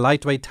IBF junior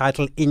lightweight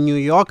title in New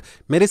York,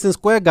 Madison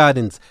Square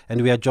Gardens.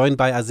 And we are joined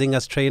by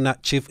Azinga's trainer,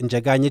 Chief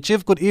Njaganye.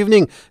 Chief, good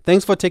evening.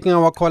 Thanks for taking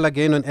our call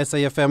again on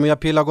SAFM. We are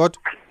Pilagot.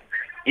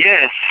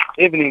 Yes,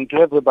 evening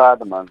to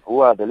everybody, man, who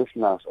are the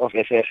listeners of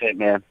SAFM,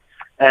 man.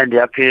 And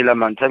siyaphila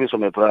man, Thabiso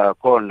mebra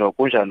khona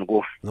kunjani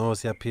ku? No,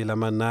 siyaphila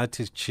man,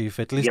 nathi Chief.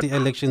 At least the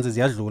elections is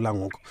yadlula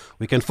ngoku.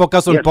 We can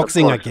focus on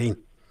boxing again.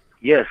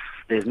 Yes,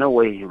 there's no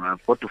way you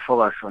have got to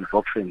focus on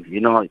boxing.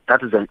 You know,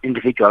 that is an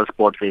individual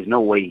sport. There's no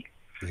way.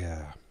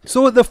 Yeah.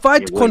 So the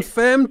fight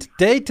confirmed,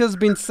 date has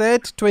been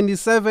set,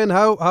 27.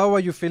 How are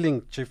you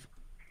feeling, Chief?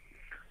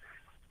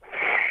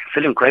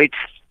 Feeling great.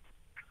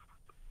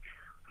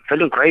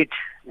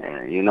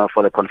 You know,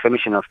 for the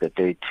confirmation of the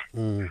date.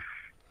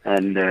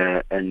 And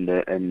I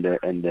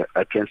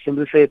can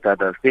simply say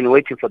that I've been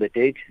waiting for the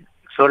date.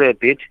 Sorry a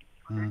bit.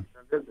 You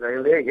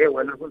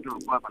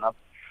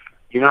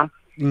know?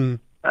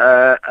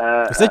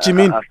 Is that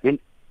Jimin?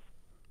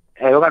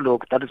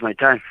 Look, that is my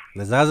time.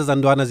 Lezazi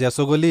zandwana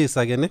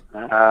ziyasokolisa ke ne?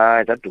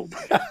 That do.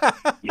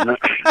 You know,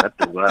 that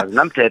do.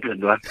 I'm telling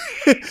you.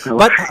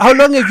 But how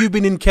long have you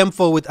been in camp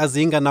for with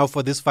Azinga now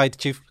for this fight,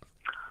 Chief?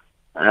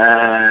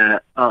 I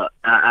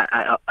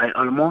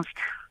almost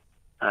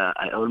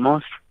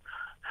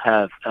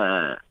have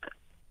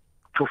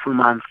 2 full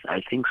months.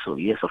 I think so.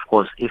 Yes, of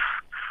course. If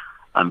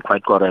I'm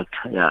quite correct,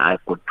 yeah,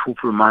 I've got 2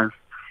 full months.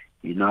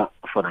 You know,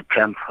 for the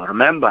camp.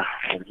 Remember.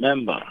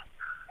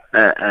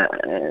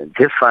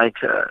 This fight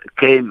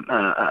came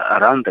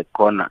around the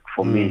corner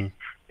for me.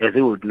 As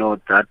you would know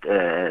that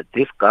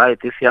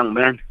this young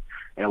man,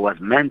 was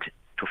meant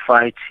to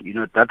fight, you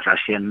know, that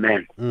Russian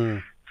man.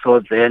 So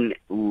then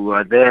we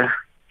were there,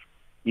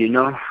 you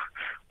know,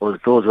 was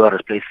those who are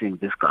replacing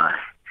this guy.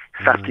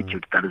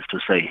 Substitute, that is to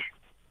say.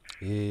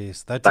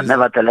 Yes,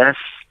 Nevertheless,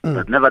 we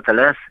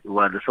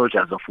are the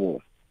soldiers of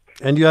war.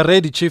 And you are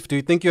ready, Chief. Do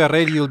you think you are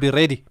ready? You'll be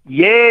ready.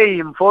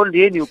 Yeah,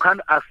 Mfondini, you can't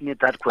ask me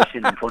that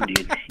question,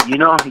 Mfondini. You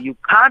know, you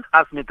can't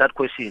ask me that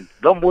question.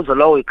 Don't move the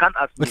law, you can't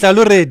ask me. Are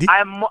you ready?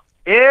 I'm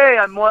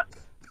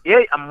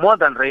more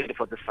than ready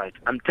for this fight.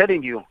 I'm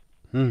telling you.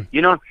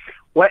 You know,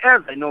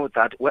 whereas you know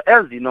that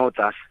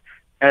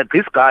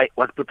this guy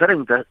was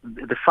preparing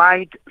the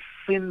fight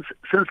since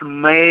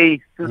May,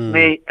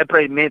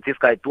 April, May. This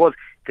guy, it was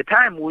the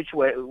time which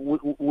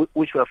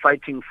we're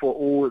fighting for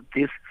all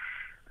this.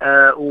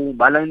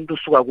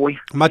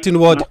 Martin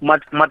Ward.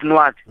 Martin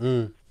Ward.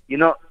 You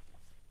know,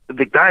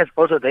 the guys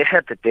also, they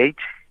had the date.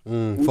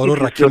 For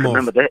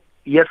Rakimov.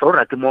 Yes, for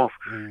Rakimov.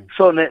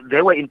 So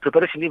they were in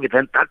preparation even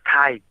at that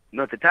time. You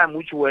know, the time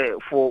which were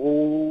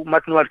for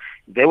Martin Ward,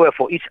 they were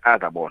for each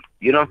other,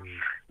 you know.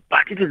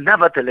 But it is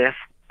nevertheless,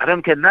 I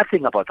don't care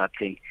nothing about that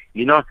thing.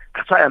 You know,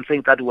 that's why I'm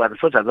saying that we are the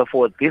soldiers of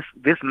war. This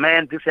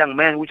young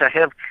man which I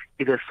have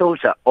is a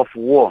soldier of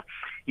war.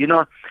 You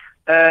know,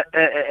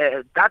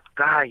 that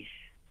guy,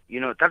 you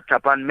know, that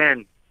Japan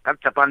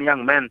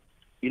young man,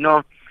 you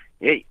know,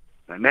 hey,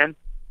 my man.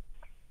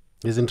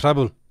 He's in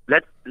trouble.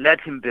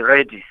 Let him be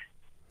ready.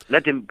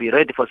 Let him be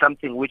ready for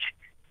something which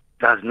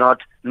does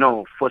not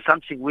know, for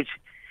something which,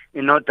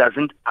 you know,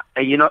 doesn't,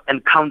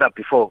 encounter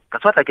before.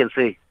 That's what I can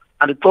say.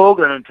 And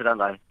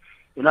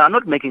you know, I'm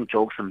not making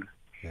jokes.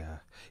 Yeah.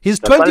 He's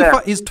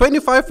 25. He's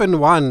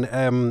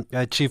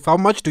 25-1. Chief, how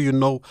much do you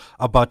know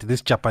about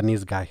this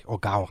Japanese guy,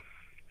 Ogawa?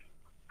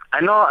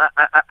 I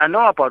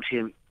know about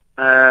him.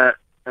 The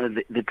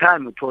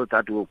time we told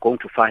that we were going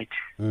to fight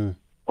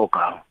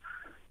Ogawa,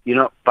 you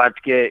know, but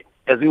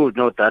as you would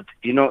know that,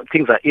 you know,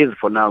 things are easy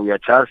for now. We are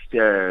just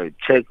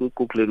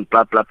cooking,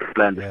 blah blah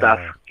blah and stuff.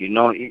 You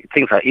know,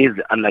 things are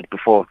easy, unlike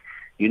before.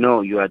 You know,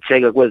 you are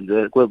checking where's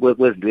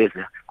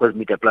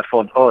media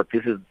platform. Oh,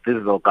 this is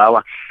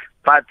Ogawa.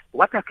 But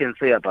what I can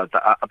say about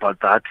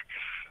that,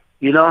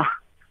 you know,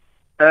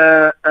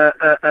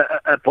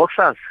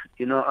 boxers,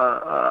 you know,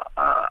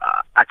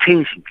 are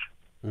changing.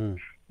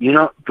 You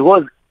know,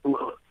 because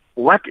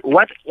what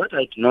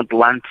I do not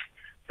want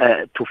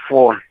to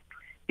fall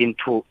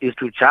into is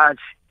to judge,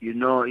 you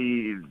know,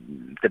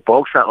 the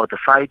boxer or the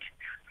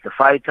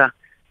fighter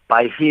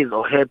by his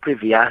or her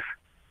previous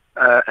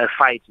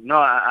fight. No,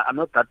 I'm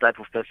not that type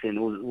of person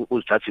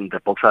who's judging the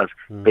boxers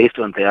based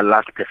on their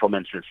last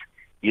performances.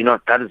 You know,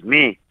 that is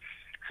me.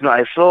 So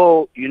I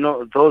saw, you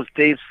know, those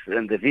tapes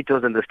and the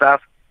videos and the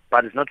stuff,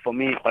 but it's not for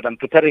me. But I'm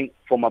preparing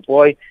for my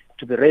boy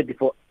to be ready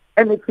for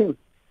anything,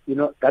 you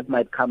know, that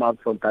might come out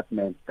from that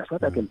man. That's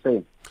what I can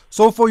say.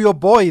 So for your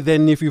boy,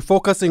 then, if you're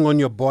focusing on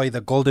your boy, the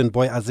golden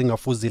boy, Azinga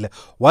Fuzile,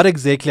 what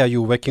exactly are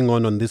you working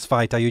on this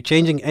fight? Are you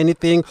changing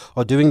anything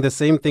or doing the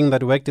same thing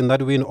that worked in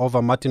that win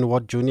over Martin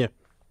Ward Jr.?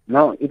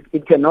 No,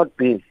 it cannot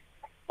be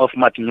of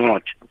Martin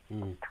Ward.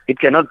 It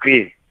cannot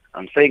be.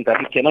 I'm saying that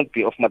it cannot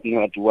be of Martin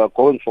Ward. We are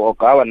going for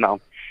Ogawa now.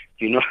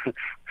 You know,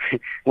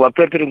 we are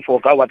preparing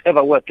for Ogawa,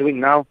 whatever we're doing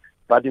now,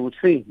 but you will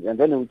see. And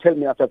then you will tell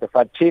me after the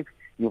fight, Chief,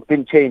 you've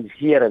been changed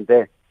here and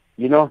there.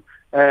 You know,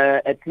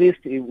 at least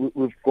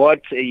we've got,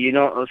 you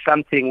know,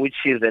 something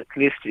which is at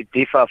least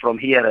differ from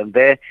here and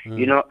there,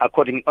 you know,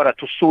 in order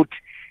to suit,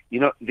 you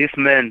know, this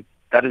man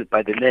that is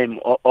by the name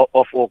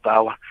of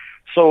Ogawa.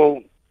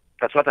 So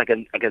that's what I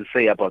can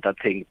say about that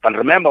thing. But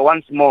remember,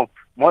 once more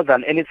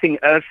than anything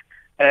else,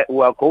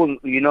 we are going,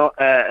 you know,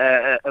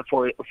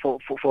 for a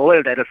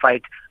well-titled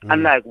fight,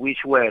 unlike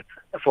which were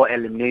for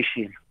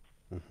elimination.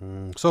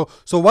 So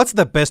what's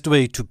the best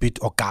way to beat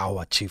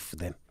Ogawa, Chief,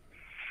 then?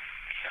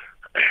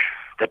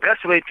 The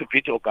best way to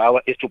beat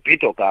Ogawa is to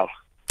beat Ogawa.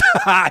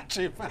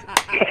 Chief.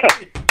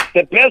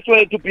 The best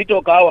way to beat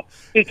Ogawa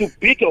is to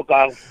beat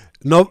Ogawa.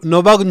 No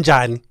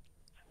bagunjani.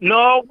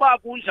 No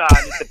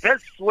bagunjani. The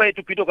best way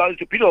to beat Ogawa is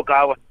to beat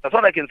Ogawa. That's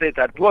what I can say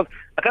that, because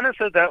I cannot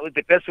say that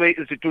the best way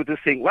is to do this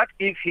thing. What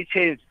if he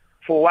changed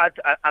for what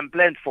I'm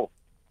planned for?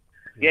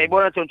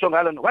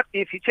 What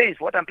if he changed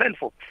what I'm planned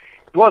for?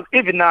 Because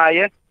even now,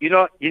 you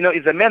know,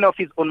 he's a man of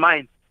his own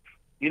mind.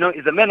 You know,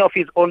 he's a man of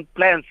his own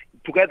plans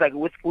together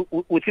with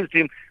his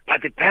team.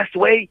 But the best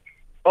way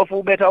of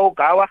better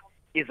Ogawa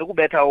is to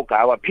better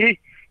Ogawa.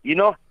 You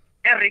know,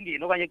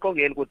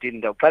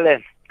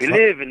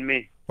 believe in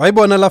me.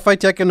 Wayibona la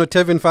fight yakhe no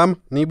Tevin Farmer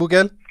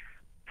niyibukela?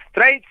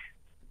 Straight.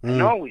 I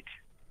know it.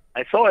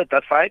 I saw it,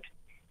 that fight.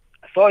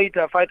 I saw it,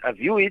 that fight. I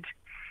view it.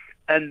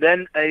 And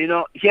then,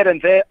 here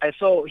and there, I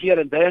saw here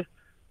and there,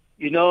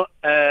 there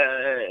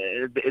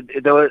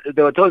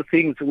were those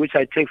things which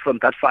I take from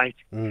that fight,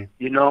 from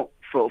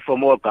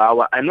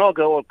Ogawa. I know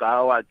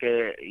Ogawa,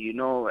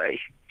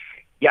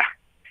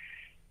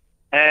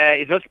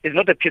 it's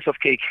not a piece of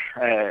cake.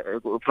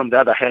 From the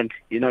other hand,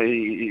 he's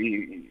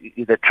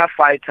a tough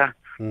fighter.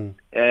 So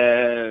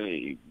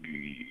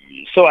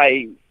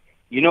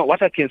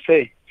what I can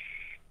say,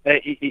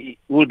 he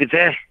will be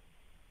there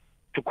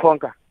to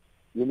conquer.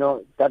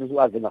 That is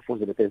Azina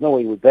Fuzile. There's no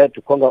way he was there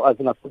to conquer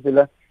Azina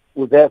Fuzile.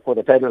 Was there for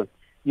the title.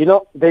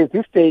 There's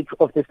this stage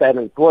of this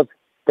title. It was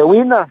the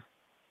winner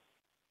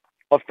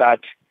of that.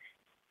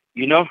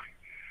 The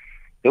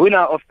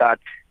winner of that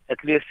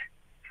at least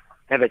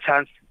have a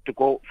chance to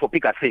go for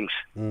bigger things.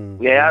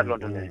 We are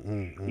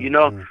London.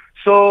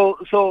 So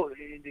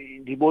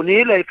the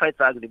Bonilla fight,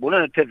 the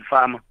Bonilla Tevin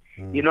Farmer.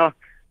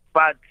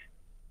 But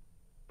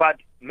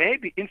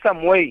maybe in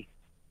some way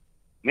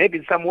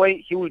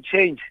he will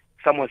change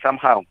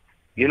somehow.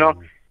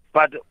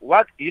 But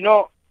what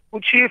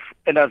Chief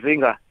and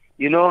Azinga,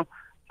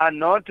 are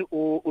not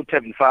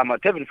Tevin Farmer.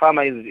 Tevin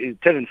Farmer is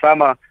Tevin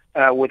Farmer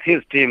with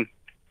his team.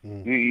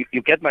 You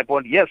get my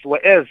point? Yes,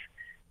 whereas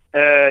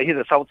he's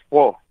a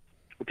southpaw,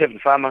 Tevin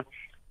Farmer,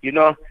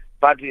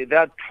 but they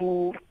are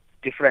two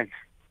different,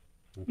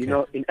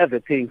 in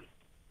everything,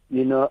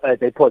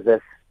 they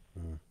possess.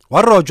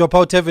 What Roger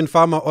about Tevin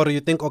Farmer, or you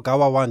think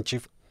Ogawa won,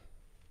 Chief?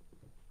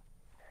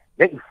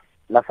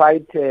 La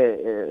fight,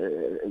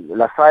 then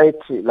la fight.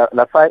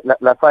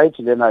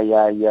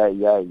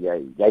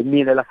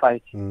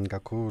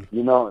 Cool.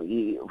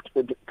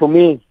 To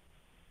me,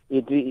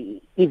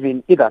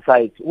 even either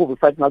side, we will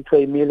fight not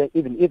 20 million.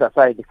 Even either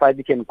side, the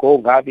fight can go.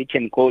 Gabi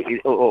can go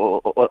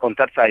on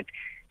that side.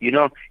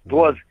 It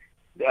was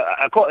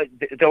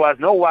there was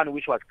no one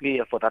which was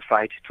clear for that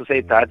fight to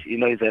say that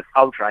is an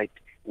outright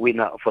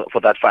winner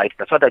for that fight.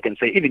 That's what I can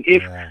say. Even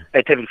if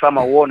Tevin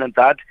Farmer won on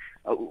that.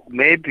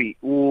 Maybe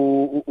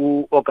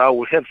Oka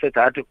would have said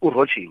that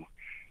Urochi.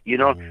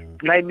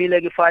 9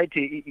 million fight,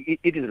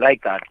 it is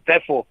like that.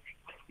 Therefore,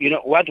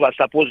 what was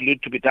supposedly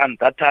to be done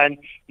that time,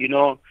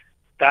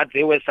 that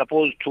they were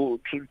supposed to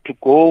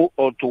go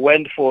or to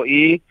went for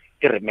a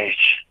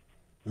rematch.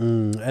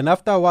 And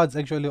afterwards,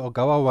 actually,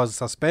 Ogawa was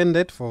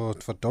suspended for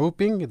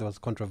doping. It was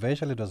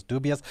controversial. It was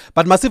dubious.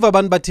 But Masiva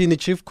Banbatini,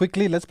 Chief,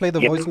 quickly, let's play the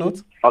voice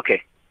notes.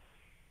 Okay.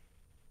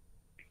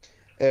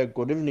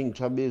 Good evening,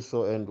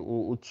 Tabiso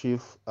and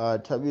Chief.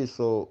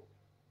 Tabiso,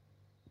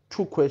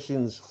 2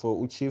 questions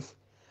for Chief.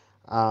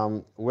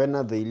 When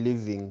are they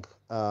leaving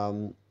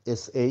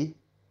SA?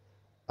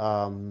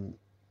 And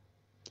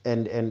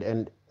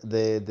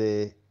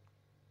the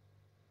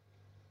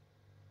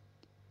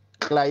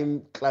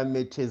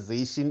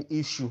climatization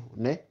issue,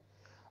 ne?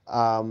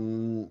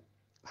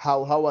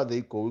 How are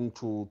they going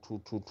to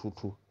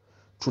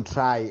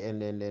try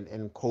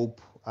and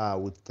cope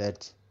with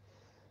that?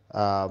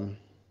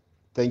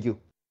 Thank you.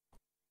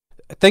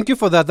 Thank you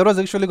for that. That was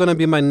actually going to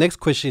be my next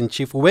question,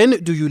 Chief. When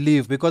do you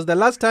leave? Because the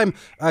last time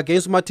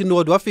against Martin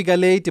Ward, wafika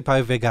late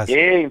pa Vegas.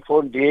 Yeah,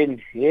 Fondin.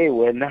 Yeah,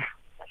 wena.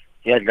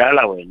 Yeah,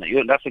 dala wena.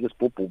 That's like a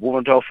spoop.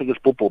 Woman to figure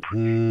spoop.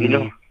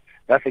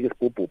 That's like a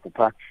spoop.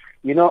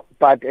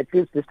 But at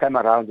least this time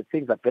around, the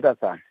things are better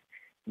than,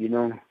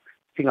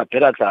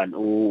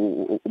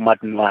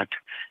 Martin Ward.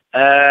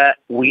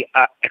 We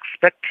are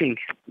expecting.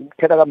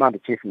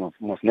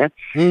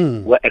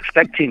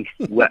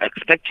 We're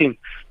expecting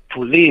to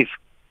leave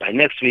by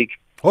next week.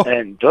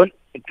 And do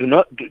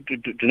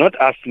not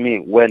ask me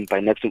when by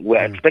next week.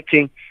 We're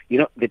expecting,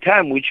 the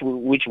time which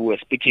we were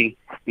speaking,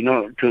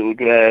 to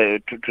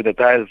the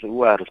guys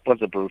who are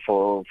responsible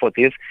for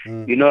this.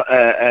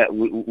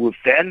 We've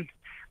then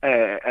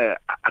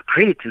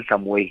agreed in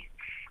some way,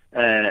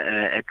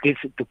 at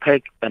least to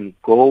pack and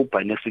go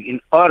by next week in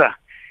order,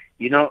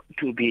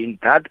 to be in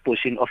that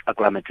position of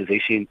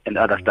acclimatization and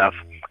other stuff.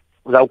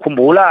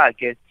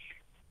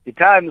 The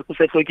time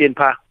kusehlokeni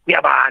pha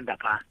kuyabanda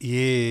pha.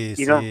 Yes,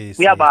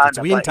 kuyabanda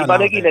pha.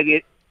 Ibalekile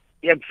ke,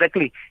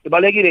 exactly.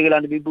 Ibalekile ke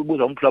lana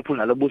bibuza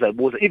umphulaphula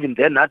nalobuza. Even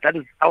then, that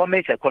is our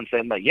major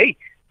concern. But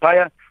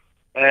phaya,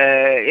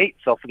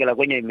 sofikela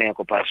kwenye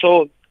imeko pha.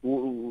 So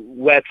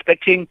we're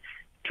expecting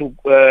to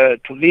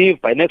leave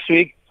by next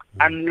week,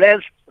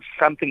 unless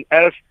something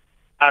else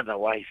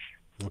otherwise.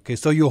 Okay,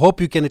 so you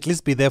hope you can at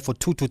least be there for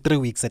 2 to 3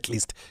 weeks at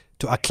least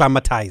to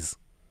acclimatize.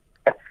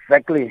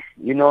 Exactly.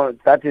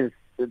 That is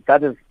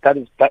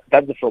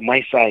from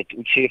my side,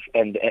 Chief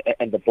and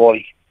the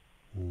boy.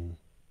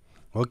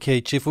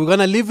 Okay, Chief, we're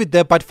gonna leave it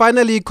there. But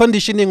finally,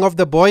 conditioning of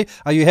the boy.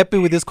 Are you happy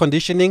with this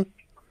conditioning?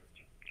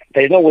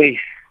 There's no way.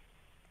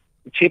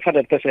 Chief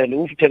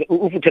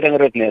 100%.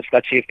 Redness.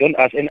 That Chief, don't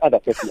ask any other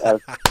person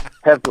else.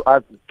 Have to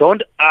ask.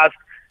 Don't ask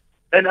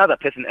any other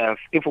person else.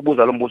 If you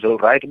buza lombuzo,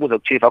 right? Buza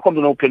Chief. I come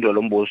to know Pendo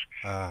lombuzo.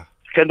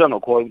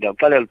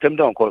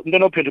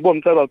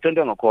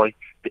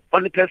 The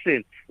only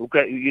person who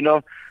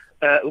can,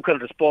 who can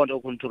respond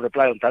or to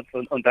reply on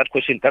that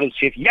question. That is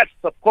Chief. Yes,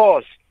 of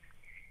course.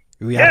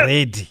 We are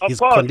ready. His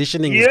course.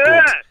 conditioning is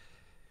good.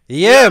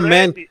 Yeah,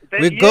 man.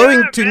 We're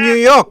going to New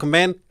York,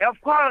 man.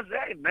 Of course,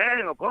 hey,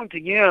 man. We're going to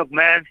New York,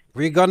 man.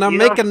 We're going to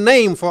make a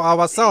name for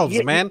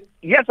ourselves, man.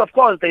 Yes, of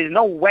course. There is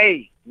no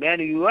way, man.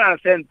 You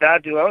understand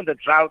that. You are on the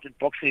drought in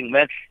boxing,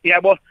 man.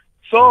 Yeah, but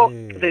so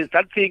there's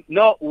that thing.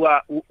 No,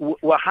 we're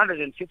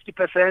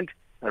 150%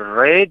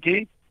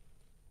 ready.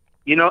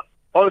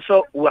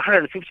 Also, we're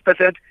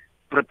 150%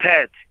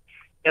 prepared.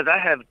 As I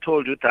have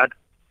told you that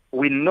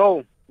we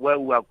know where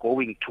we are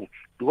going to,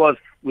 because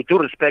we do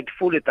respect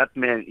fully that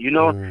man.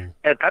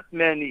 That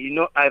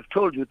man, I've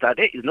told you that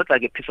he's not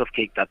like a piece of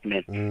cake, that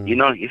man.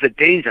 He's a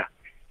danger.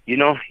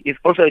 He's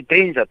also a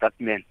danger, that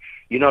man.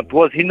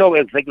 Because he knows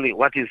exactly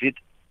what is it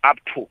up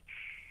to.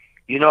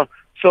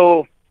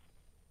 So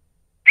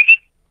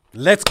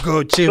let's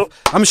go, Chief. So,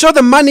 I'm sure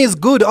the money is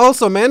good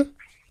also, man.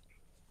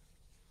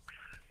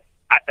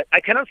 I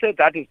cannot say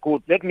that is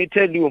good. Let me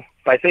tell you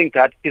by saying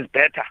that is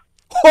better.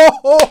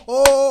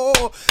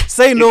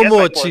 Say no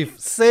more, Chief.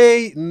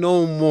 Say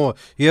no more.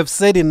 You have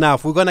said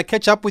enough. We're going to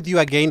catch up with you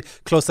again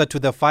closer to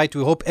the fight.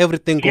 We hope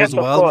everything goes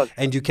well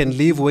and you can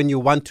leave when you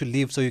want to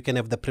leave so you can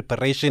have the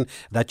preparation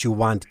that you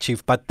want,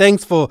 Chief. But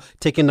thanks for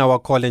taking our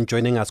call and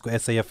joining us on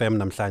SAFM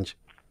namhlanje.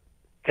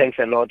 Thanks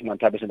a lot, man.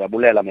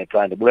 Ndabulela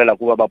methanda. Bulela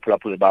kuba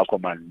abaphulaphuli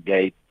bakho man.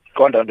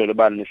 Ndiyayiqonda into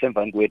lebani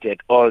nisemva kwethu at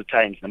all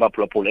times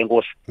nabaphulaphuli.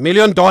 Enkosi. $1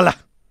 million. $1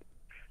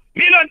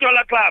 million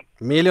club.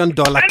 $1 million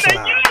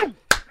club.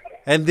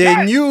 And they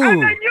knew.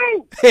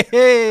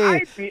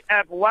 Hey.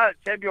 IBF World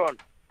Champion.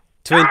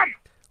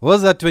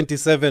 Was that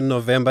 27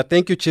 November?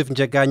 Thank you, Chief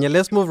Njaganya.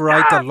 Let's move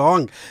right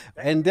along.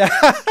 And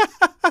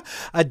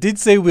I did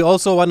say we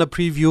also want to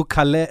preview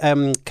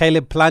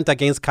Caleb Plant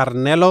against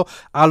Canelo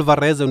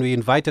Alvarez, and we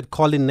invited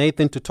Colin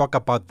Nathan to talk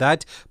about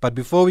that. But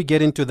before we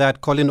get into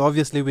that, Colin,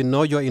 obviously we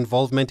know your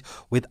involvement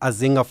with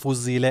Azinga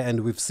Fuzile,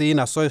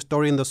 and I saw a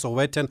story in the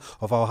Sowetan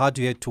of how hard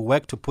you had to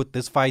work to put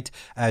this fight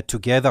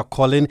together,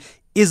 Colin.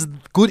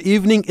 Good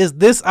evening. Is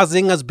this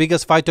Azinga's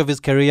biggest fight of his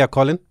career,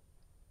 Colin?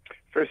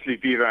 Firstly,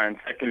 Viva, and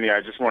secondly,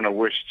 I just want to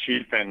wish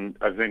Chief and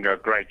Azinga a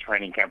great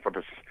training camp for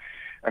this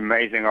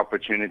amazing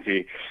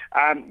opportunity.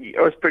 It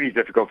was pretty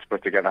difficult to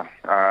put together.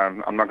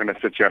 I'm not going to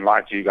sit here and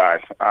lie to you guys.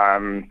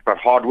 But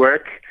hard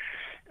work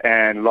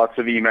and lots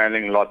of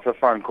emailing, lots of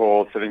phone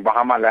calls, sitting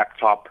behind my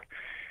laptop,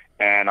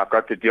 and I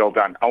got the deal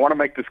done. I want to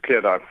make this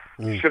clear, though.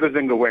 Should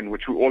Azinga win,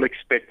 which we all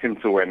expect him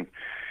to win,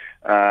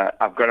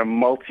 I've got a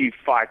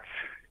multi-fight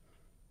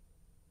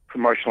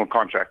promotional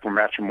contract from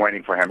Matchroom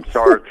waiting for him.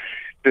 So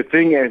the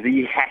thing is,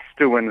 he has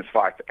to win this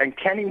fight. And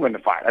can he win the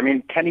fight? I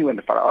mean, can he win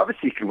the fight?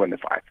 Obviously, he can win the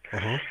fight.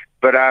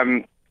 But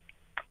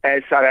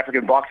as South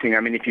African boxing,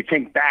 I mean, if you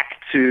think back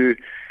to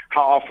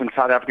how often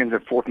South Africans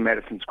have fought in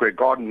Madison Square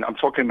Garden, I'm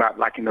talking about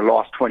like in the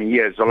last 20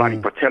 years,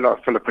 Zolani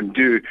Botello, Philip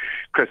Ndu,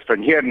 Chris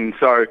Van Heerden.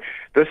 So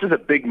this is a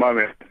big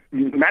moment.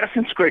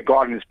 Madison Square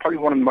Garden is probably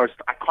one of the most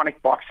iconic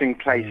boxing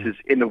places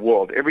in the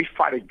world. Every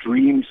fighter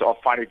dreams of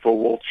fighting for a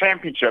world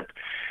championship.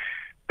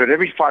 But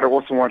every fighter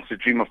also wants to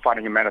dream of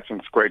fighting in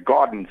Madison Square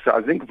Garden. So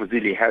I think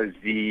Fuzile has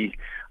the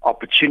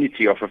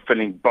opportunity of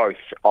fulfilling both,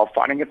 of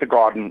fighting at the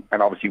Garden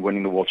and obviously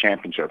winning the World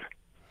Championship.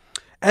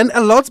 And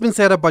a lot's been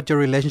said about your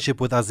relationship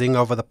with Azinga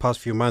over the past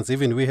few months.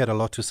 Even we had a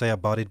lot to say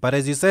about it. But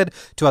as you said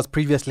to us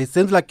previously, it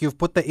seems like you've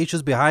put the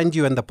issues behind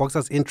you and the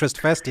boxer's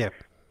interest first here.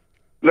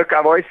 Look,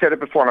 I've always said it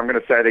before, and I'm going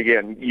to say it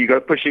again. You got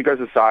to push egos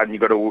aside, and you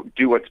got to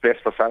do what's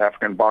best for South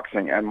African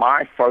boxing. And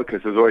my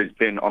focus has always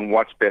been on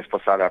what's best for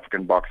South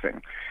African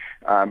boxing.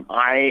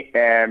 I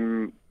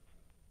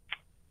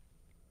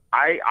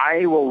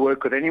will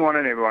work with anyone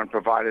and everyone,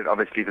 provided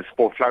obviously the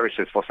sport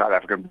flourishes for South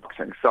African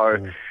boxing. So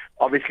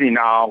obviously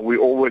now we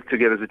all work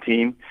together as a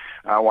team.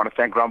 I want to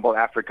thank Rumble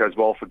Africa as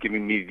well for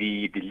giving me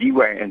the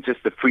leeway and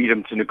just the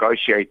freedom to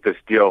negotiate this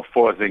deal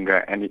for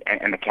Azinga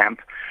and the camp.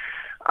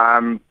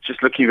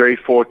 Just looking very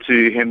forward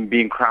to him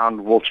being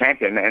crowned world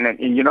champion. And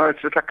you know,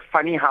 it's just like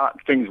funny how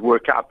things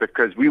work out,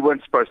 because we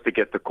weren't supposed to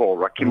get the call.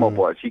 Rakimov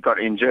was. He got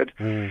injured.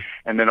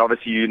 And then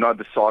obviously, you know,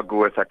 the saga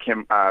with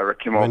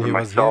Rakimov and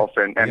myself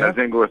and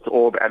Azinga with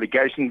all the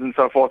allegations and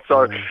so forth.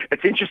 So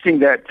it's interesting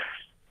that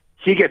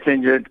he gets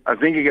injured,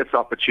 Azinga gets the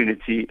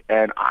opportunity,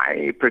 and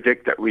I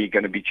predict that we're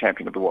going to be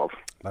champion of the world.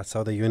 That's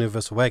how the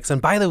universe works.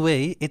 And by the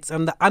way, it's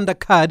on the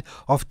undercard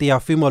of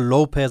Teofimo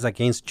Lopez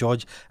against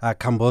George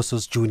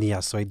Kambosos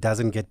Jr., so it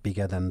doesn't get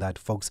bigger than that,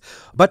 folks.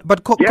 But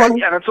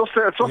and it's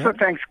also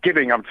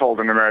Thanksgiving, I'm told,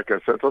 in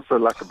America, so it's also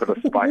like a bit of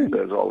spice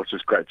there as well, which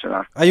is great, you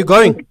know. Are you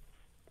going?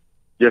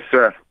 Yes,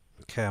 sir.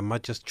 Okay, I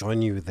might just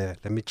join you there.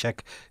 Let me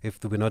check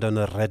if we're not on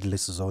a red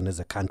list zone as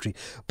a country.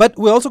 But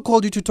we also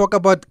called you to talk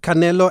about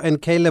Canelo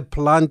and Caleb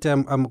Plant.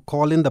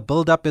 Calling the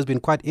build-up has been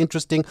quite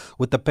interesting,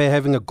 with the pair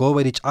having a go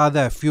at each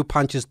other, a few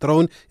punches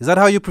thrown. Is that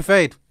how you prefer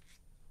it?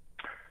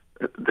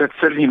 That's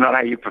certainly not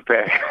how you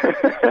prepare.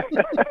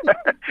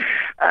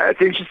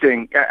 It's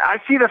interesting. I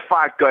see the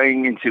fight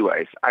going in two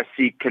ways. I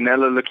see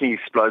Canelo looking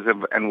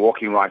explosive and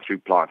walking right through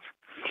Plant.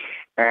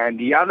 And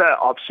the other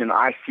option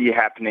I see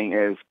happening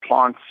is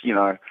Plant, you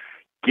know,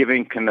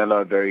 giving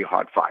Canelo a very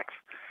hard fight.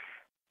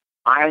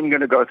 I'm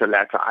going to go with the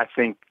latter. I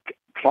think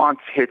Plant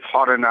hits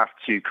hard enough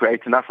to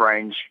create enough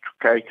range,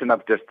 create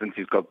enough distance.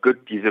 He's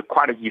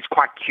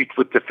quite cute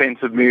with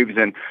defensive moves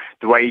and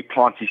the way he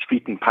plants his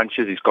feet and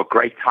punches. He's got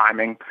great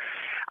timing.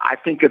 I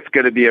think it's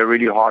going to be a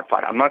really hard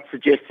fight. I'm not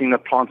suggesting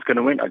that Plant's going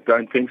to win. I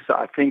don't think so.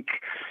 I think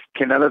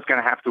Canelo's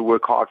going to have to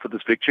work hard for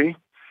this victory.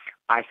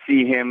 I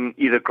see him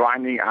either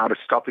grinding out a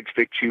stoppage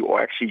victory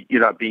or actually,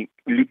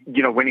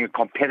 winning a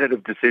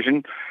competitive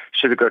decision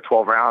should it go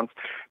 12 rounds.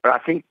 But I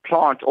think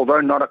Plant, although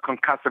not a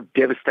concussive,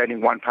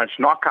 devastating one-punch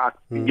knockout,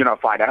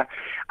 fighter,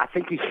 I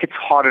think he hits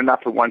hard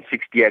enough at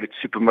 168 at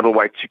super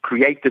middleweight to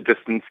create the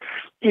distance,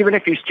 even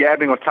if he's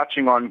jabbing or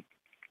touching on,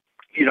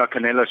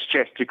 Canelo's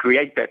chest to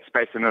create that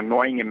space and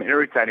annoying him,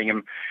 irritating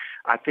him.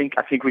 I think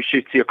we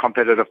should see a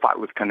competitive fight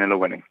with Canelo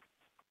winning.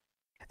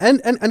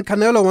 And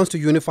Canelo wants to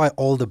unify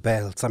all the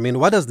belts. I mean,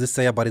 what does this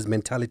say about his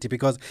mentality?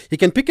 Because he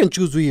can pick and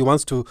choose who he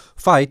wants to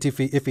fight if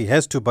he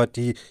has to, but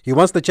he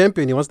wants the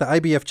champion. He wants the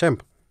IBF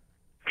champ.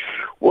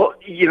 Well,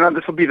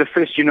 this will be the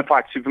first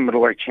unified super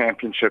middleweight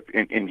championship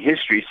in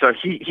history. So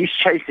he's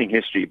chasing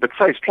history, but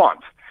so is Plant.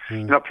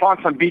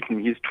 Plant's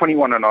unbeaten. He's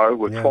 21-0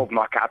 with 12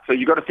 knockouts. So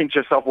you got to think to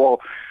yourself, well,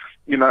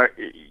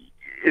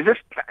 is this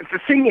the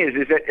thing? Is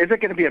it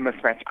going to be a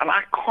mismatch? And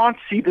I can't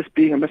see this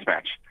being a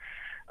mismatch.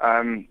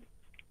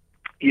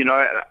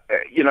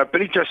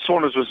 Billy Joe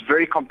Saunders was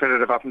very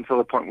competitive up until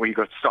the point where he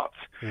got stopped.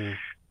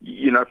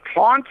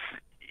 Plant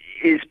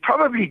is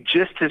probably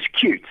just as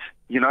cute,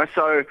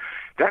 so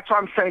that's why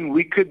I'm saying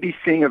we could be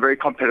seeing a very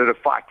competitive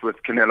fight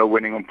with Canelo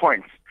winning on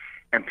points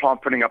and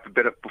Plant putting up a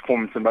better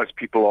performance than most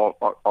people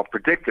are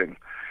predicting.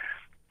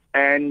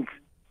 And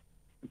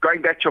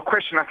going back to your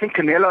question, I think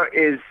Canelo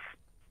is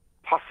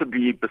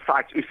possibly,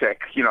 besides Usyk,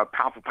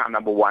 pound for pound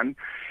number one.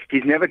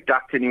 He's never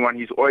ducked anyone.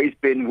 He's always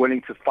been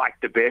willing to fight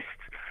the best.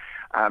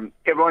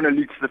 Everyone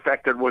alludes to the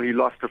fact that, he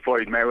lost to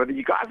Floyd Mayweather.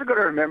 You guys have got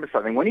to remember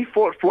something. When he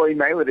fought Floyd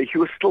Mayweather, he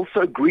was still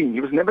so green.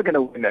 He was never going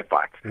to win that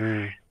fight.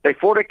 They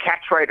fought a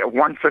catch rate at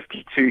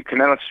 152.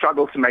 Canelo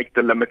struggled to make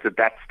the limit at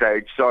that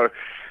stage. So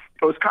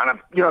it was kind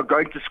of,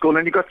 going to school,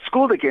 and he got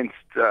schooled against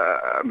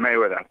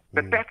Mayweather.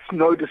 But that's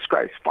no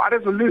disgrace.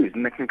 Fighters will lose,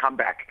 and they can come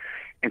back.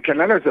 And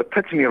Canelo's the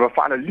epitome of a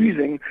fighter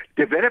losing,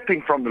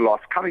 developing from the loss,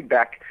 coming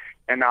back,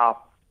 and now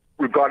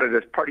regarded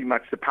as pretty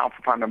much the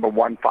pound-for-pound number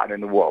one fighter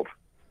in the world.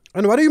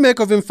 And what do you make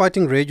of him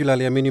fighting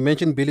regularly? I mean, you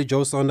mentioned Billy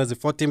Joe Saunders. He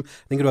fought him,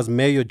 I think it was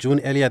May or June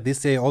earlier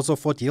this year. He also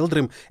fought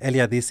Yildirim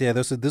earlier this year.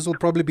 This will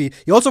probably be...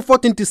 He also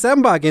fought in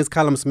December against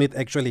Callum Smith,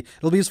 actually.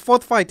 It'll be his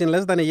fourth fight in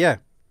less than a year.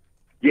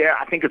 Yeah,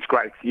 I think it's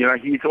great.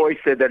 He's always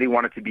said that he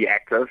wanted to be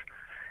active.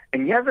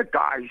 And here's a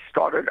guy who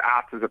started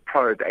out as a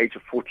pro at the age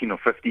of 14 or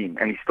 15,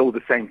 and he's still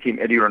the same team,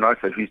 Eddie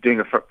Reynoso, who's doing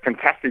a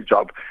fantastic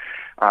job,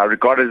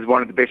 regarded as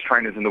one of the best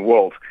trainers in the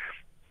world.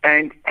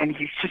 And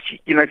he's just,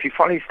 if you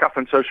follow his stuff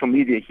on social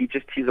media, he's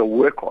a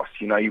workhorse.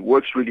 He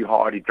works really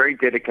hard. He's very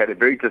dedicated,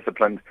 very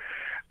disciplined.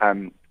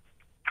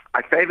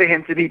 I favor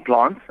him to beat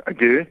Plant, I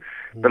do.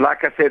 But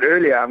like I said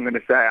earlier, I'm going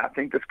to say I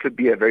think this could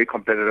be a very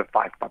competitive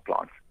fight by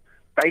Plant,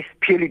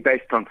 purely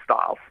based on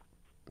styles.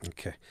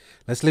 Okay,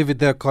 let's leave it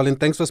there, Colin.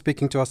 Thanks for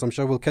speaking to us. I'm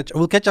sure we'll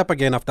catch up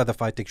again after the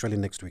fight, actually,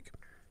 next week.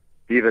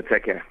 Eva,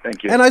 take care.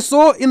 Thank you. And I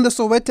saw in the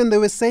Sowetan they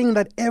were saying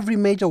that every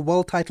major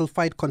world title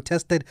fight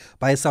contested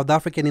by a South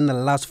African in the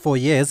last 4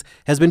 years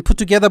has been put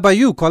together by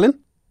you, Colin.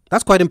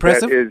 That's quite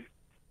impressive.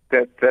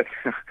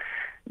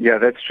 Yeah,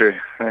 that's true.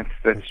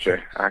 That's true.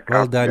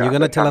 Well done. You're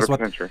gonna tell us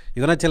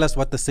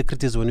what the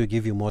secret is when we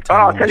give you more time.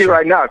 I'll tell you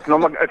right now. It's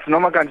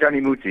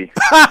Nomaganjani Muti.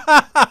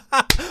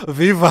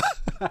 Viva.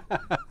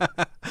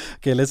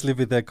 Okay, let's leave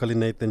it there, Colin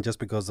Nathan, just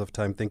because of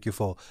time. Thank you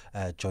for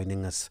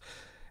joining us.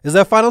 Is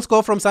there a final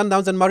score from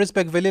Sundowns and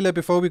Maritzburg Velile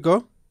before we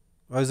go?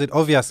 Or is it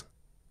obvious?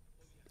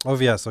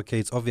 Obvious, okay,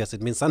 it's obvious.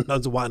 It means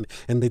Sundowns won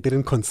and they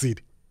didn't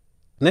concede.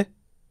 Ne?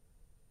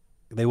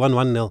 They won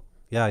 1-0.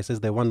 Yeah, it says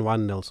they won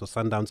 1-0. So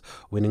Sundowns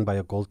winning by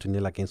a goal to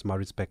nil against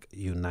Maritzburg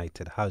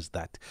United. How's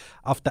that?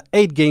 After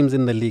 8 games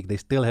in the league, they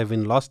still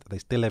haven't lost. They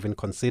still haven't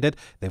conceded.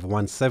 They've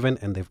won 7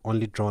 and they've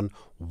only drawn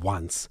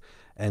once.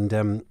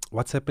 And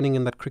what's happening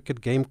in that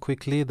cricket game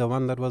quickly? The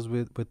one that was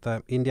with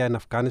India and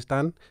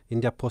Afghanistan.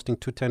 India posting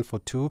 210 for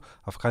 2.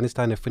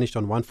 Afghanistan have finished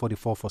on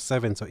 144 for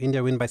 7. So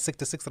India win by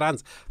 66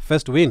 runs.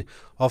 First win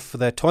of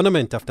the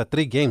tournament after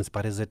 3 games.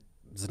 But is it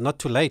not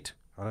too late?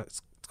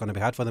 It's going to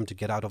be hard for them to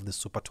get out of the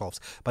Super 12s.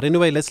 But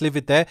anyway, let's leave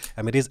it there.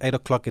 It is 8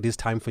 o'clock. It is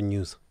time for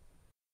news.